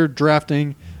one. We're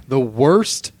drafting the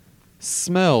worst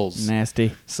smells.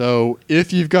 Nasty. So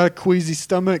if you've got a queasy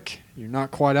stomach, you're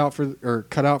not quite out for or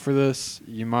cut out for this,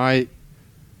 you might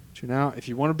tune out. If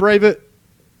you want to brave it,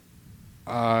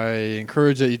 I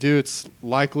encourage that you do. It's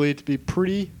likely to be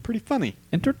pretty funny,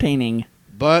 Entertaining.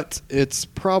 but it's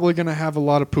probably going to have a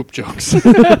lot of poop jokes.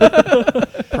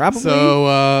 Probably.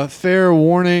 So fair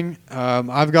warning,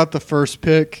 I've got the first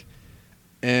pick,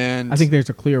 and I think there's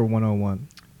a clear 101.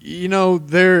 you know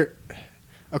there's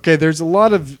a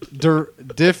lot of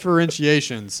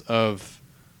differentiations of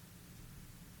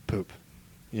poop,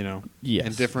 you know, Yes.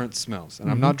 and different smells. And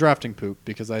I'm not drafting poop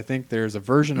because I think there's a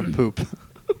version of poop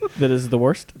that is the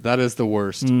worst. that is the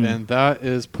worst, and that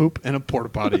is poop in a porta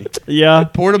potty. Yeah.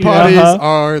 Porta potties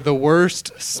are the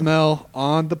worst smell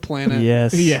on the planet.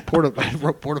 Yes. Yeah. Porta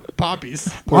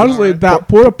poppies. Honestly, that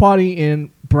porta potty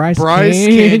in Bryce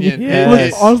Canyon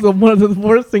Yes. was also one of the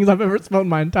worst things I've ever smelled in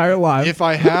my entire life. If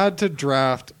I had to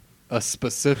draft a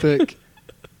specific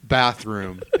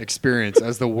bathroom experience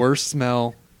as the worst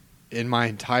smell in my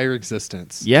entire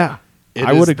existence, Yeah. it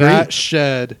I is would agree. that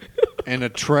shed in a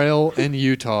trail in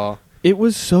Utah. It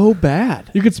was so bad.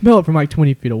 You could smell it from like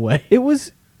 20 feet away. It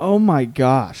was. Oh my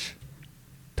gosh.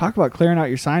 Talk about clearing out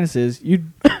your sinuses. You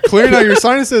Clearing out your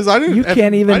sinuses. I didn't. You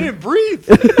can't even- I didn't breathe.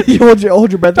 you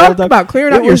hold your breath all Talk the time. about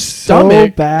clearing It out your was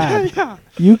stomach. So bad.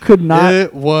 You could not.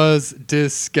 It was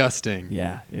disgusting.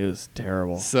 Yeah, it was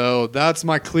terrible. So that's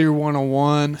my clear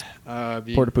 101.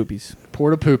 Porta poopies.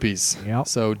 Porta poopies. Yep.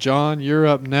 So John, you're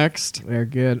up next. Very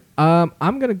good. I'm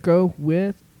gonna go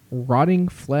with rotting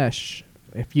flesh.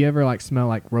 If you ever like smell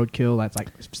like roadkill that's like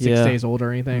 6 Yeah. days old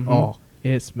or anything, oh,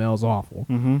 it smells awful.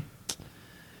 Mm-hmm.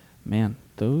 Man,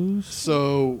 those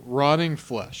So rotting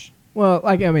flesh, Well,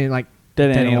 like I mean, like dead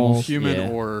Dead animals. animals. human yeah.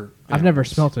 or I've never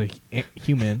animals. smelt a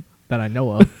human that I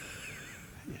know of.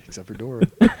 Except for Dora.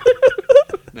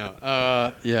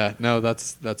 No. Yeah. No.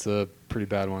 That's a pretty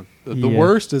bad one. The Yeah.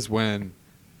 worst is when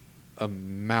a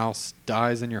mouse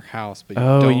dies in your house, but you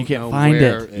Oh, don't you can't know find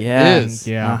where it. Yeah. is.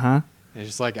 Yeah. Uh huh. And it's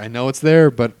just like I know it's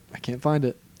there, but I can't find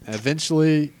it.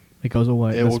 Eventually, It goes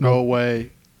away. it The will smell- go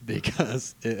away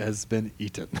because it has been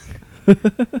eaten,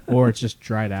 or it's just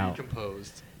dried out.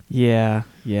 decomposed. Yeah,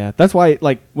 yeah. That's why,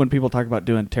 like, when people talk about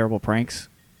doing terrible pranks,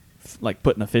 like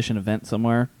putting a fish in a vent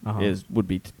somewhere, Uh-huh. would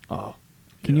be. Oh,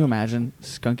 can you imagine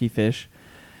skunky fish?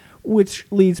 Which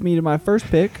leads me to my first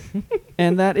pick,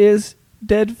 and that is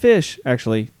dead fish.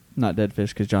 Actually, not dead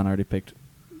fish because John already picked.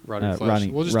 Rotting flesh.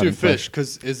 rotting- We'll just rotting do fish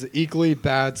because it's equally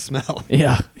bad smell.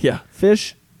 Yeah, yeah.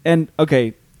 Fish and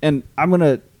okay, and I'm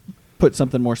gonna put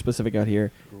something more specific out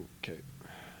here. Okay.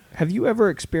 Have you ever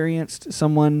experienced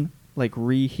someone like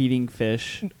reheating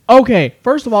fish? Okay,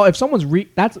 first of all, if someone's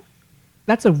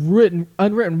that's a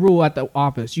unwritten rule at the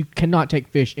office. You cannot take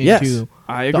fish into Yes,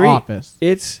 I agree. the office.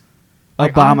 It's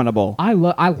Like, abominable. I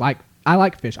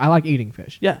like fish. I like eating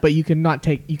fish. Yeah. but you cannot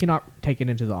take it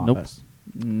into the Nope. office.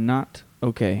 Not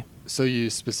okay. So you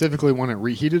specifically want it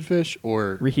reheated fish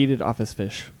or Reheated office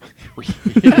fish.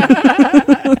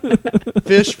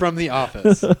 fish from the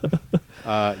office?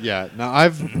 Yeah. Now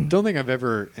don't think I've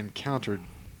ever encountered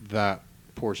that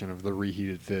portion of the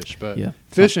reheated fish, but Yeah.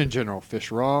 fish in general,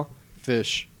 fish raw,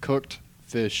 fish cooked,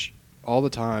 fish all the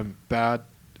time, bad,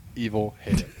 evil,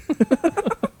 hate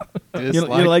it. You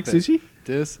like fish. sushi?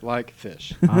 Dislike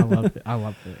fish. I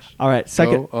love fish. All right,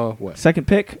 second Go away. second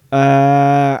pick.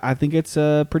 I think it's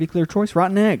a pretty clear choice.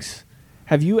 Rotten eggs.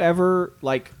 Have you ever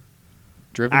like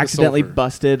Driven to accidentally sulfur.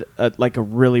 busted like a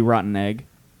really rotten egg?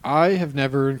 I have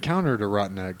never encountered a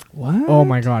rotten egg. What? Oh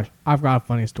my gosh, I've got a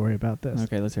funny story about this.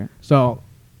 Okay, let's hear it. So,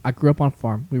 I grew up on a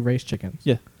farm. We raised chickens.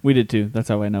 Yeah, we did too. That's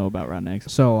how I know about rotten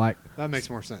eggs. So like That makes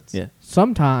more sense. Yeah.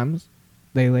 sometimes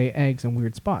they lay eggs in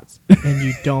weird spots, and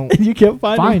you don't And you can't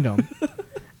find them.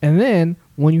 And then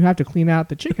when you have to clean out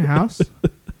the chicken house,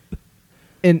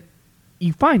 and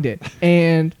you find it,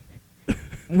 and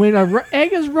when an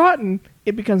egg is rotten,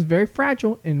 it becomes very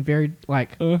fragile and very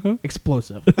like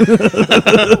explosive.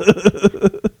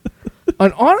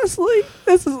 And honestly,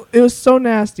 it was so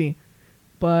nasty.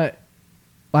 but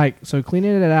like so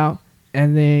cleaning it out,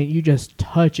 and then you just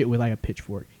touch it with like a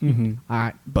pitchfork. Mhm. All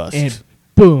right, Bust. and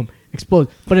boom, explodes.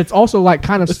 But it's also like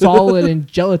kind of solid and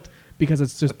gelatin because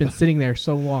it's just been sitting there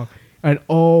so long. And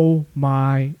oh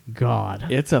my god,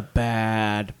 It's a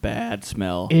bad, bad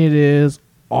smell. it is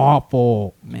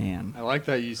awful. Man. I like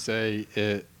that you say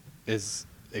it is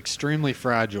extremely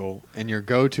fragile, and your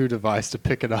go-to device to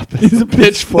pick it up is a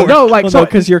pitchfork. No, like Well, so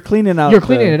because you're cleaning out. you're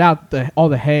cleaning it out all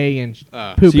the hay and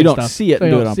Ah. poop So you and don't stuff. see it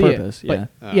and you do don't it on see purpose, But yeah.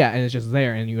 Ah. yeah, and it's just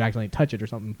there, and you accidentally touch it or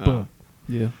something. Ah. Boom.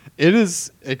 Yeah. It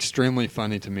is extremely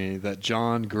funny to me that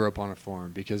John grew up on a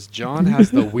farm because John has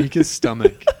the weakest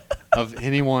stomach of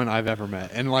anyone I've ever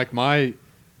met. And like my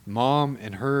mom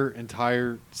and her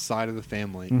entire side of the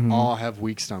family Mhm. all have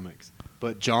weak stomachs.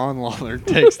 But John Lawler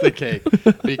takes the cake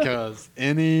because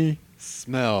any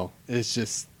smell is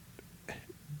just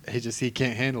he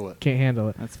can't handle it. Can't handle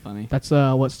it. That's funny. That's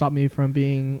what stopped me from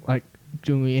being like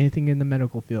doing anything in the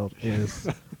medical field is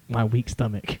my weak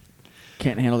stomach.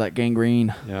 Can't handle that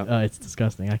gangrene. Yeah. It's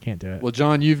disgusting. I can't do it. Well,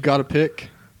 John, you've got a pick.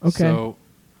 Okay.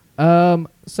 So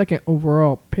Second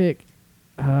overall pick.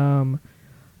 I'm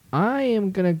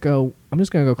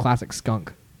just gonna go classic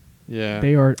skunk. yeah.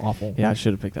 They are awful. Yeah, I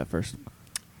should have picked that first.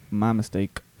 My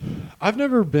mistake. I've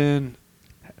never been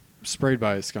sprayed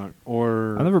by a skunk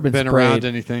or I've never been around sprayed.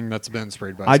 anything that's been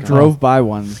sprayed by a I skunk. drove by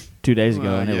one 2 days ago,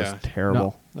 Well, and it yeah. was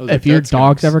terrible. Those are If your dead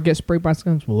dogs skunks. ever get sprayed by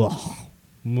skunks, ugh.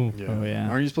 Yeah. Oh, yeah.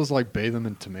 Aren't you supposed to like bathe them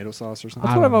in tomato sauce or something?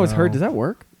 That's I what I've don't always heard. know. Does that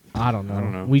work? I don't know. I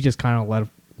don't know. We just kind of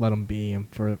let them be, and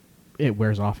for it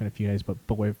wears off in a few days. But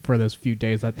boy, for those few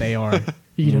days that they are,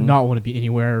 you do not want to be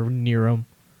anywhere near them.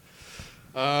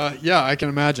 Yeah, I can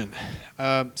imagine.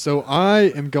 So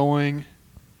I am going.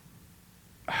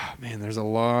 Man, there's a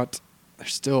lot.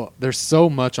 There's so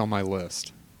much on my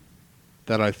list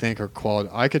that I think are quality.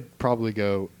 I could probably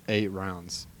go 8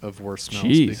 rounds of worst smells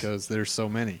Jeez. because there's so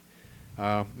many.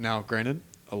 Now, granted,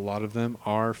 a lot of them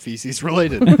are feces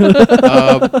related.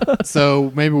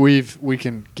 So maybe we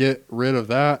can get rid of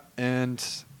that, and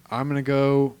I'm gonna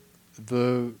go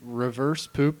the reverse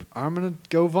poop. I'm gonna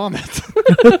go vomit.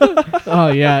 Oh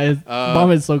yeah,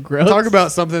 vomit's so gross. Talk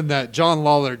about something that John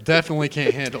Lawler definitely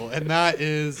can't handle, and that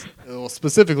is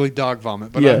specifically dog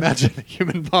vomit. But I Yeah. imagine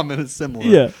human vomit is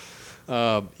similar.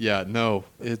 Yeah. No,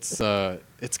 it's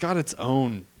got its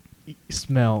own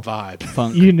smell. vibe.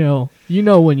 Funk. You know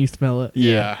when you smell it.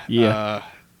 Yeah. Yeah.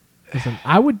 Listen,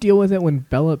 I would deal with it when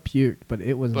Bella puked, but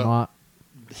it was But- not.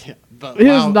 Yeah, but It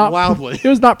was not loudly. It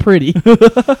was not pretty.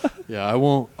 Yeah, I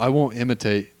won't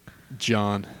imitate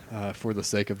John for the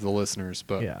sake of the listeners.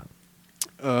 But yeah.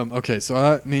 Okay, so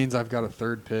that means I've got a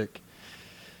third pick,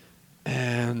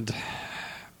 and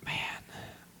man,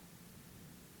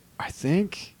 I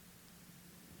think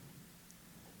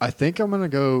I'm gonna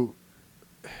go.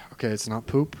 Okay, it's not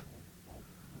poop.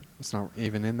 It's not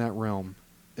even in that realm.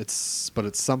 But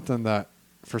it's something that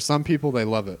for some people they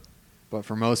love it, but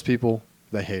for most people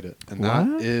they hate it, and that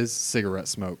What? is cigarette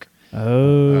smoke.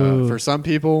 Oh. For some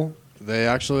people, they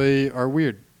actually are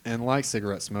weird and like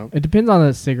cigarette smoke. It depends on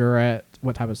the cigarette,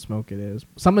 what type of smoke it is.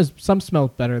 Some smell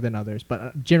better than others,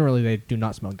 but generally they do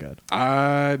not smell good.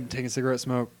 I'm taking cigarette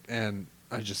smoke, and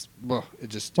it just What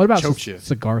about chokes you.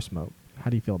 cigar smoke? How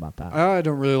do you feel about that? I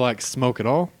don't really like smoke at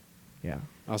all. Yeah.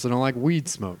 I also don't like weed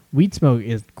smoke. Weed smoke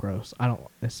is gross.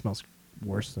 It smells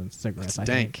worse than cigarettes. It's I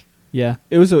dank. think. Yeah,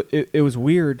 it was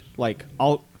weird. Like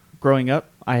all growing up,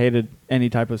 I hated any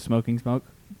type of smoke,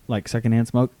 like secondhand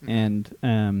smoke.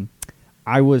 And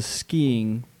I was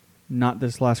skiing, not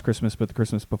this last Christmas, but the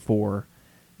Christmas before,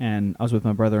 and I was with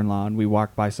my brother-in-law, and we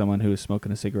walked by someone who was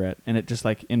smoking a cigarette, and it just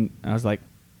I was like,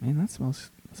 man, that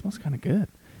smells kind of good.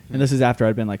 And this is after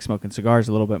I'd been like smoking cigars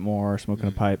a little bit more, smoking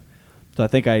a pipe. So I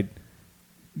think I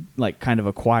like kind of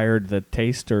acquired the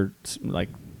taste or like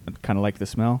kind of like the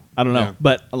smell. I don't know. Yeah.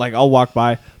 But like I'll walk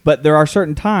by. But there are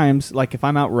certain times, like if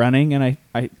I'm out running and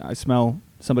I smell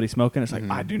somebody smoking, it's like,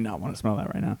 Mhm. I do not want to smell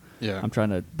that right now. Yeah. I'm trying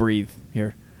to breathe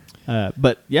here.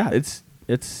 But yeah,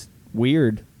 it's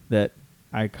weird that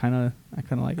I kind of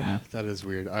like it now. That is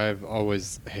weird. I've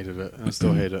always hated it, and I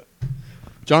still hate it.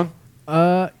 John?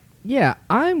 Yeah,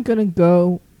 I'm gonna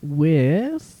go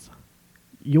with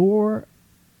your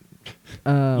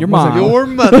Your what's it mom. called? Your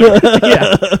mother.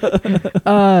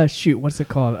 Yeah. Shoot, what's it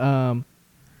called?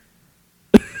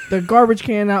 The garbage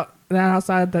can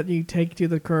outside that you take to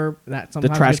the curb that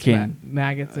sometimes trash gets can.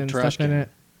 maggots and Trash stuff in can. it.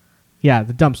 Yeah,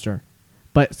 the dumpster.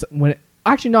 But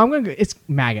actually no, I'm gonna go. It's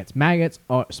maggots. Maggots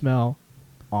smell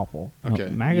awful. Okay.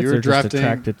 Maggots You're are just drafting-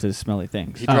 attracted to smelly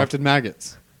things. He drafted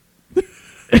maggots.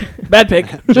 Bad pick.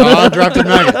 John drafted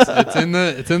maggots.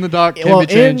 It's in the doc. Can be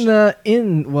changed.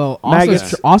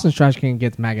 Maggots. Austin's trash can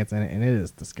gets maggots in it, and it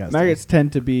is disgusting. Maggots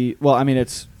tend to be, well, I mean,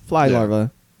 it's fly Yeah.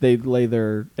 larvae. They lay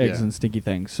their eggs Yeah. in stinky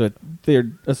things, so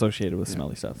they're associated with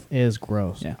smelly stuff. It is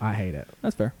gross. Yeah. I hate it.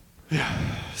 That's fair.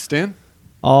 Stan?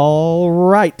 All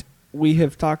right. We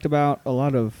have talked about a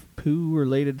lot of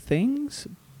poo-related things,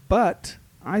 but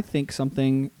I think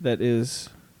something that is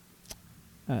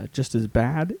just as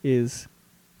bad is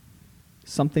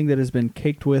something that has been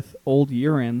caked with old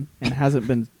urine and hasn't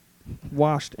been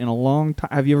washed in a long time.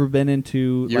 Have you ever been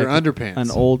into Your like, underpants.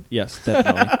 an old? Yes,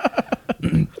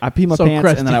 definitely. I pee my So pants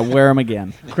crusty. and then I wear them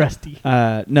again. Crusty.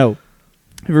 No.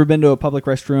 Have you ever been to a public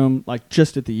restroom, like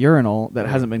just at the urinal, that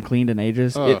hasn't been cleaned in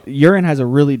ages? Urine has a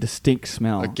really distinct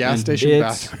smell. A gas and station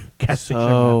it's bathroom.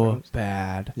 so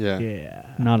bad. Yeah.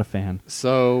 Yeah. Not a fan.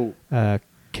 So,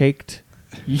 Caked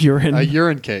urine. a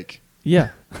urine cake. Yeah.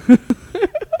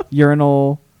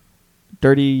 Urinal,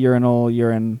 dirty urinal,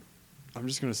 urine, I'm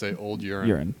just going to say old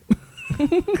urine.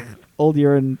 Old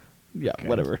urine. Yeah,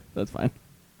 whatever. That's fine.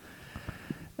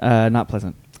 Not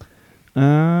pleasant.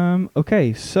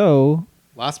 Okay, so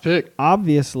Last pick.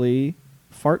 obviously,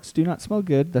 farts do not smell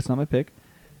good. That's not my pick.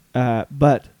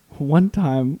 But one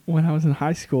time when I was in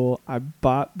high school, I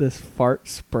bought this fart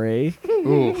spray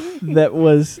Ooh. that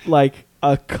was like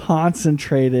a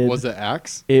concentrated. Was it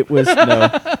Axe? It was no.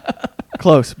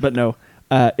 Close, but no.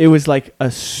 It was like a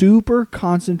super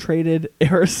concentrated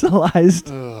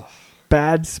aerosolized Ugh.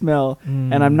 bad smell.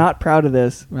 And I'm not proud of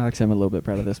this. Well, actually, I'm a little bit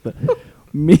proud of this, but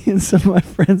me and some of my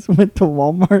friends went to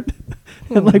Walmart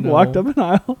and like walked up an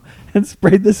aisle and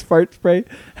sprayed this fart spray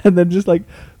and then just like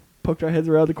poked our heads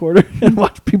around the corner and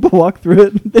watched people walk through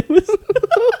it. And it was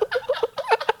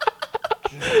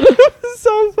it was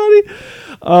so funny.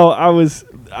 Oh,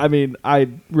 I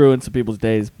ruined some people's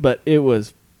days, but it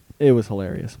was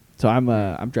hilarious. So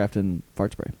I'm drafting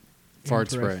fart spray. Fart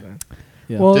spray. Interesting.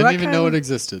 Yeah. Well, Didn't that even kinda- know it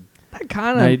existed. That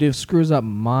kind Now you do. of screws up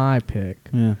my pick.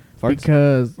 Yeah. Farts?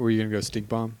 Because, Were you going to go stink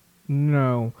bomb?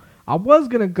 no, I was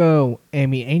going to go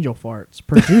Amy Angel farts.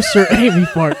 Producer Amy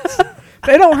farts.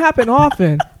 They don't happen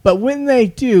often, but when they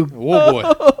do,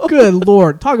 Oh, boy. good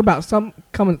Lord. Talk about something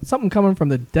coming from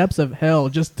the depths of hell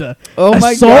just to Oh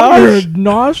my assault gosh. your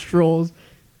nostrils.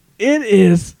 It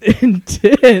is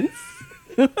intense.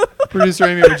 Producer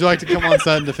Amy, would you like to come on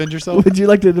set and defend yourself? Would you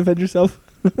like to defend yourself?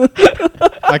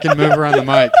 I can move around the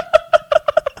mic.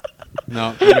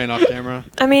 No, remain off camera.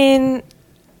 I mean,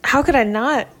 how could I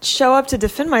not show up to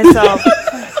defend myself?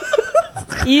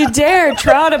 You dare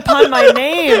trot upon my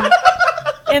name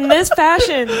in this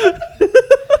fashion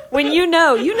when you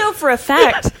know for a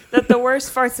fact that the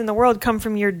worst farts in the world come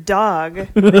from your dog,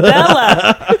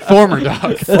 Bella, Former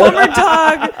dog. former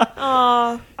dog.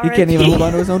 Aw, He can't even hold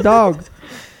on to his own dog.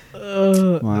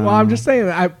 Well, I'm just saying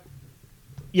that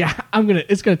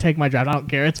it's gonna take my job. I don't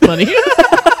care. It's funny.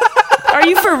 Are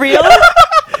you for real?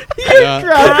 Yeah.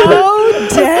 How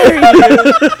dare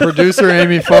you? Producer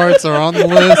Amy farts are on the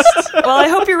list. Well, I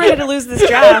hope you're ready to lose this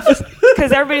draft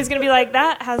because everybody's going to be like,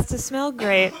 that has to smell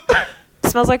great.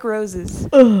 Smells like roses.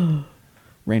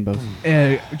 Rainbows.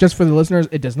 Just for the listeners,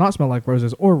 it does not smell like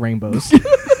roses or rainbows.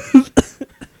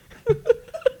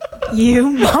 You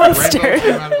monster. Rainbow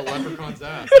came out of the leprechaun's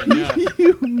ass. And yeah.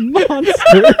 You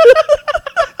monster.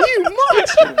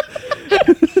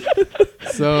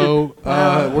 So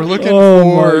we're looking Oh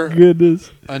for my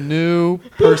goodness. a new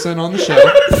person on the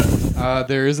show.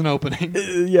 There is an opening,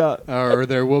 Yeah. or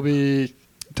there will be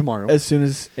tomorrow. As soon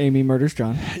as Amy murders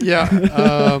John.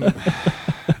 Yeah,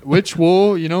 which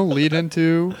will lead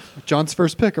into John's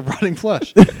first pick of rotting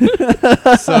flesh.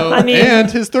 So I mean- and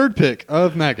his third pick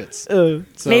of maggots. So,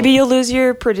 Maybe you'll lose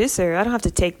your producer. I don't have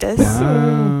to take this.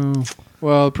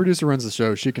 well, the producer runs the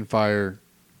show. She can fire.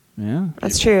 Yeah.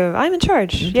 That's true. I'm in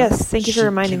charge. Yes, thank you for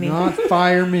reminding me. Not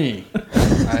fire me.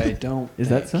 I don't. Is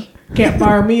that so? Can't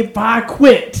fire me if I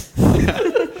quit.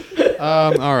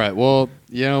 All right. Well,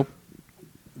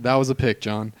 that was a pick,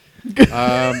 John.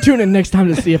 Tune in next time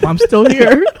to see if I'm still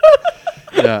here.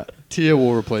 Yeah, Tia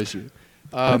will replace you.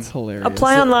 That's hilarious.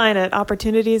 Apply online at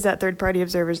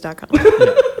opportunities@thirdpartyobservers.com.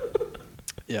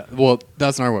 Yeah, well,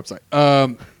 that's on our website.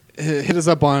 Hit us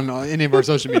up on any of our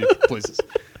social media places.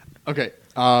 Okay,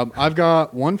 I've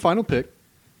got one final pick.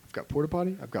 I've got porta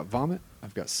potty. I've got vomit.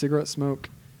 I've got cigarette smoke.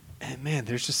 And man,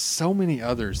 there's just so many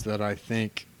others that I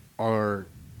think are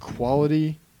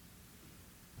quality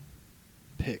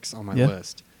picks on my Yeah.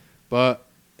 list.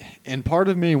 And part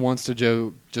of me wants to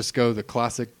just go the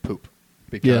classic poop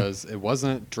because it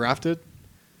wasn't drafted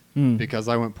because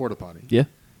I went porta potty. Yeah.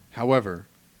 However,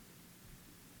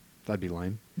 that'd be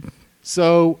lame.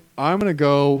 So I'm going to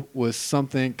go with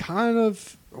something kind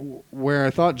of where I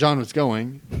thought John was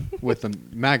going with the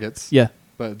maggots. Yeah.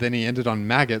 But then he ended on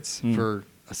maggots for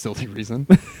a silly reason.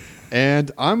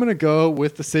 And I'm going to go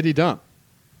with the city dump.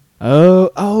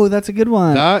 Oh, that's a good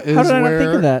one. That is How did I not where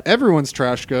think of that? everyone's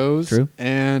trash goes. True.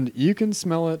 And you can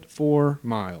smell it for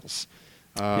miles.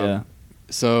 Yeah.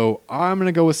 So I'm going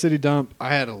to go with city dump. I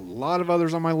had a lot of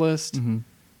others on my list,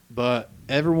 but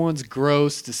everyone's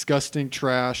gross, disgusting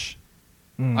trash.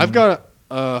 I've got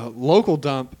a local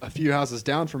dump a few houses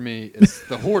down from me. It's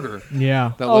the Hoarder.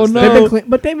 Yeah. That Oh, lives no. there.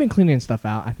 But they've been cleaning stuff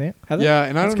out, I think. Have they? Yeah,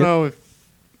 and I That's don't good.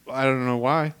 know I don't know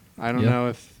why. I don't Yeah. know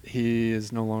if he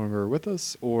is no longer with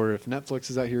us or if Netflix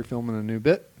is out here filming a new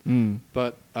bit,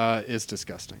 but it's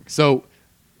disgusting. So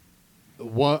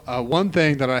one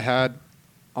thing that I had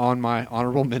on my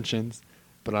honorable mentions,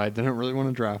 but I didn't really want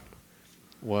to draft,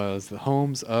 was the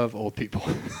homes of old people.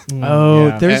 Oh,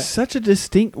 yeah. there's Eh. such a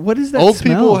distinct. What is that Old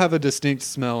smell? people have a distinct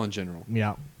smell in general.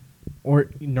 Yeah. Or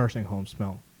nursing home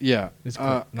smell. Yeah. It's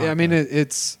not I mean, bad.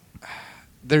 it's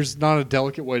there's not a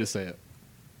delicate way to say it.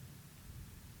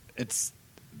 It's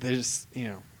they just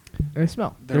They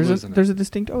smell. they're losing There's it. a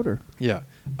distinct odor. Yeah,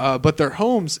 but their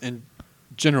homes in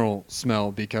general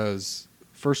smell because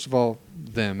first of all,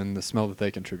 them and the smell that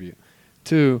they contribute.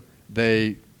 Two,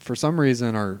 they for some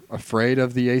reason are afraid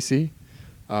of the AC.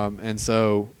 And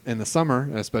so in the summer,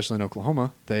 especially in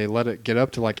Oklahoma, they let it get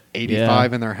up to like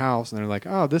 85 in their house. And they're like,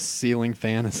 oh, this ceiling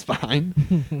fan is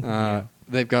fine.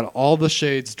 They've got all the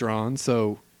shades drawn.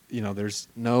 So, there's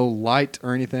no light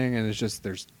or anything. And it's just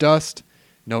there's dust,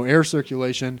 no air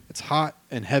circulation. It's hot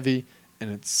and heavy and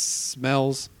it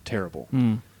smells terrible.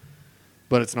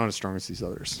 But it's not as strong as these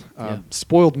others.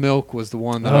 Spoiled milk was the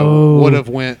one that I would have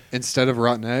went instead of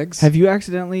rotten eggs. Have you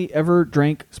accidentally ever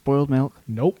drank spoiled milk?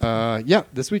 Nope. Yeah,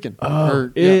 this weekend.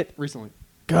 Oh, Recently.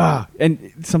 God.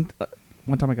 And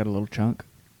one time I got a little chunk.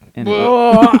 And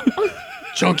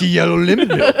Chunky yellow lemon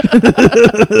milk.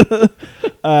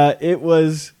 it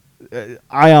was.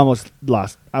 I almost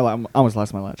lost. I almost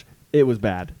lost my lunch. It was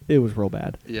bad. It was real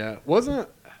bad. Yeah. Was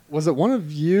it one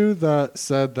of you that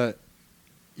said that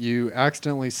you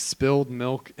accidentally spilled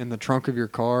milk in the trunk of your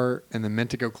car and then meant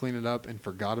to go clean it up and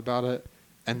forgot about it?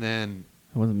 And then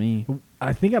It wasn't me.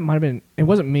 I think it might have been. It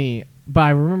wasn't me, but I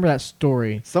remember that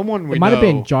story. someone we It might know, have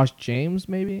been Josh James,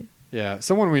 maybe. yeah,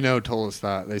 someone we know told us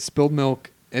that they spilled milk.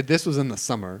 This was in the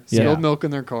summer. Yeah. Spilled milk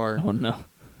in their car. Oh no.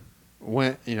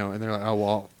 Went, and they're like, oh well,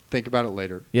 I'll think about it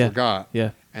later. Yeah. Forgot.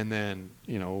 Yeah. And then,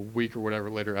 a week or whatever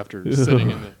later, after sitting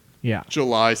in the Yeah.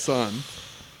 July sun,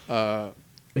 It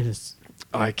is.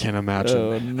 I can't imagine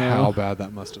Oh, no. how bad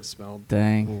that must have smelled.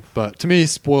 Dang. But to me,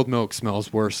 spoiled milk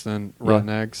smells worse than rotten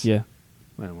eggs. Yeah.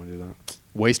 I don't want to do that.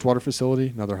 Wastewater facility,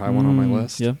 another high one on my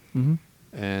list. Yeah. Mm-hmm.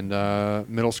 And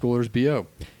middle schoolers BO.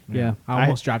 Yeah. I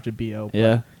almost drafted BO. but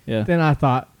Yeah. Yeah. Then I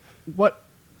thought, what?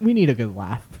 We need a good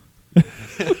laugh.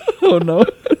 Oh no.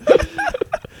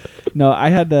 No, I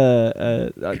had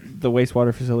the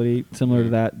wastewater facility similar to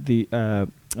that.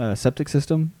 The septic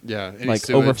system, Yeah. Any like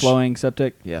sewage. overflowing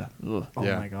septic. Yeah. Ugh. Oh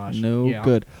Yeah. my gosh. No Yeah.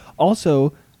 good.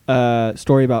 Also,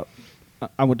 story about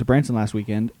I went to Branson last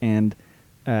weekend, and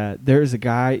there is a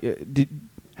guy.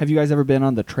 Have you guys ever been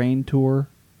on the train tour?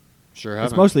 Sure It's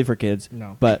haven't. mostly for kids.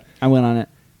 No. But I went on it,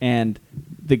 and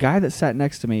the guy that sat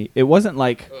next to me, it wasn't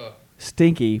like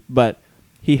stinky, but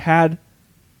he had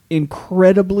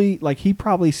incredibly, like he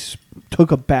probably took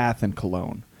a bath in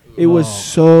cologne. It was Oh.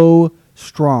 so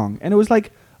strong, and it was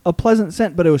like a pleasant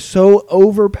scent, but it was so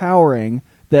overpowering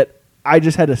that I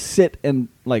just had to sit and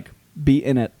like be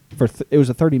in it for. It was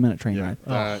a 30-minute train Yeah.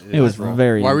 ride. It was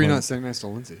very Why were you important. not sitting next to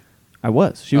Lindsay? I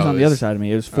was. She was Oh, on the other it's- side of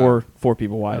me. It was four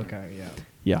people wide. Okay. Yeah.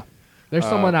 Yeah. There's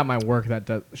someone at my work that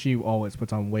does. She always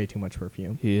puts on way too much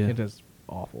perfume. Yeah. It is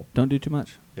awful. Don't do too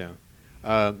much. Yeah.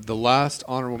 The last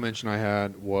honorable mention I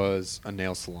had was a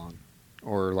nail salon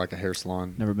or like a hair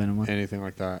salon. Never been in one. Anything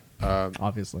like that.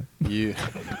 Obviously. You.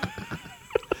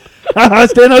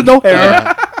 Stand on no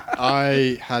hair.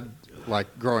 I had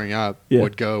like growing up Yeah.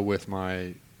 would go with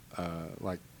my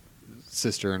like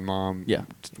sister and mom Yeah.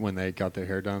 when they got their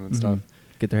hair done and Mhm. stuff.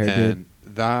 Get their hair And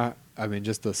that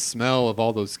just the smell of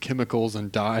all those chemicals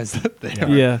and dyes that they Yeah. are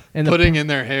Yeah. And putting in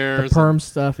their the hairs. perm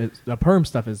stuff is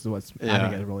what's I Yeah.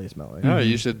 think is really smelly. Oh,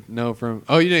 you should know from.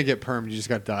 Oh, you didn't get permed. You just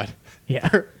got dyed. Yeah.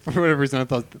 For whatever reason, I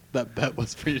thought that bet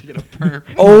was for you to get a perm.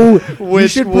 Oh, you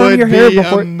Which should perm would your hair be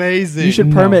before. amazing. You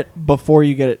should perm No. it before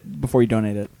you get it. Before you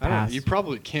donate it. I don't know, Pass. you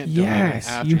probably can't. donate it Yes,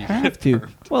 after you get have it to. permed.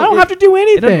 Well, I don't it- have to do It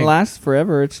anything. doesn't last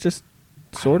forever. It's just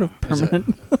sort of Is it?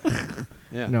 permanent.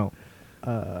 Yeah. No.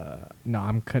 No,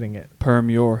 I'm cutting it. Perm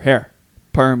your hair.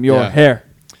 Perm your Yeah. hair.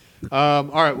 All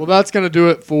right. Well, that's going to do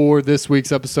it for this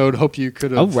week's episode. Hope you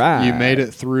could have All right. you made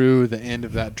it through the end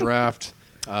of that draft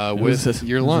with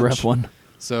your lunch. Rough one.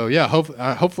 So yeah,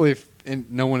 hopefully if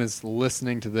no one is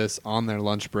listening to this on their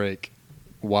lunch break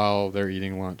while they're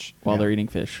eating lunch. While they're eating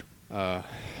fish. Yeah.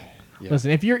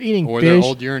 Listen, if you're eating Or their fish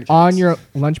old urine on cans. your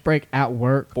lunch break at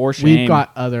work, For we've shame.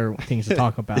 got other things to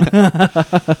talk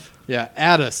about. Yeah,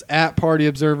 add us at Party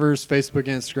Observers, Facebook,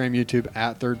 Instagram, YouTube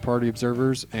at Third Party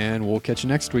Observers, and we'll catch you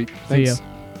next week. See ya.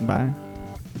 Thanks.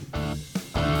 Bye.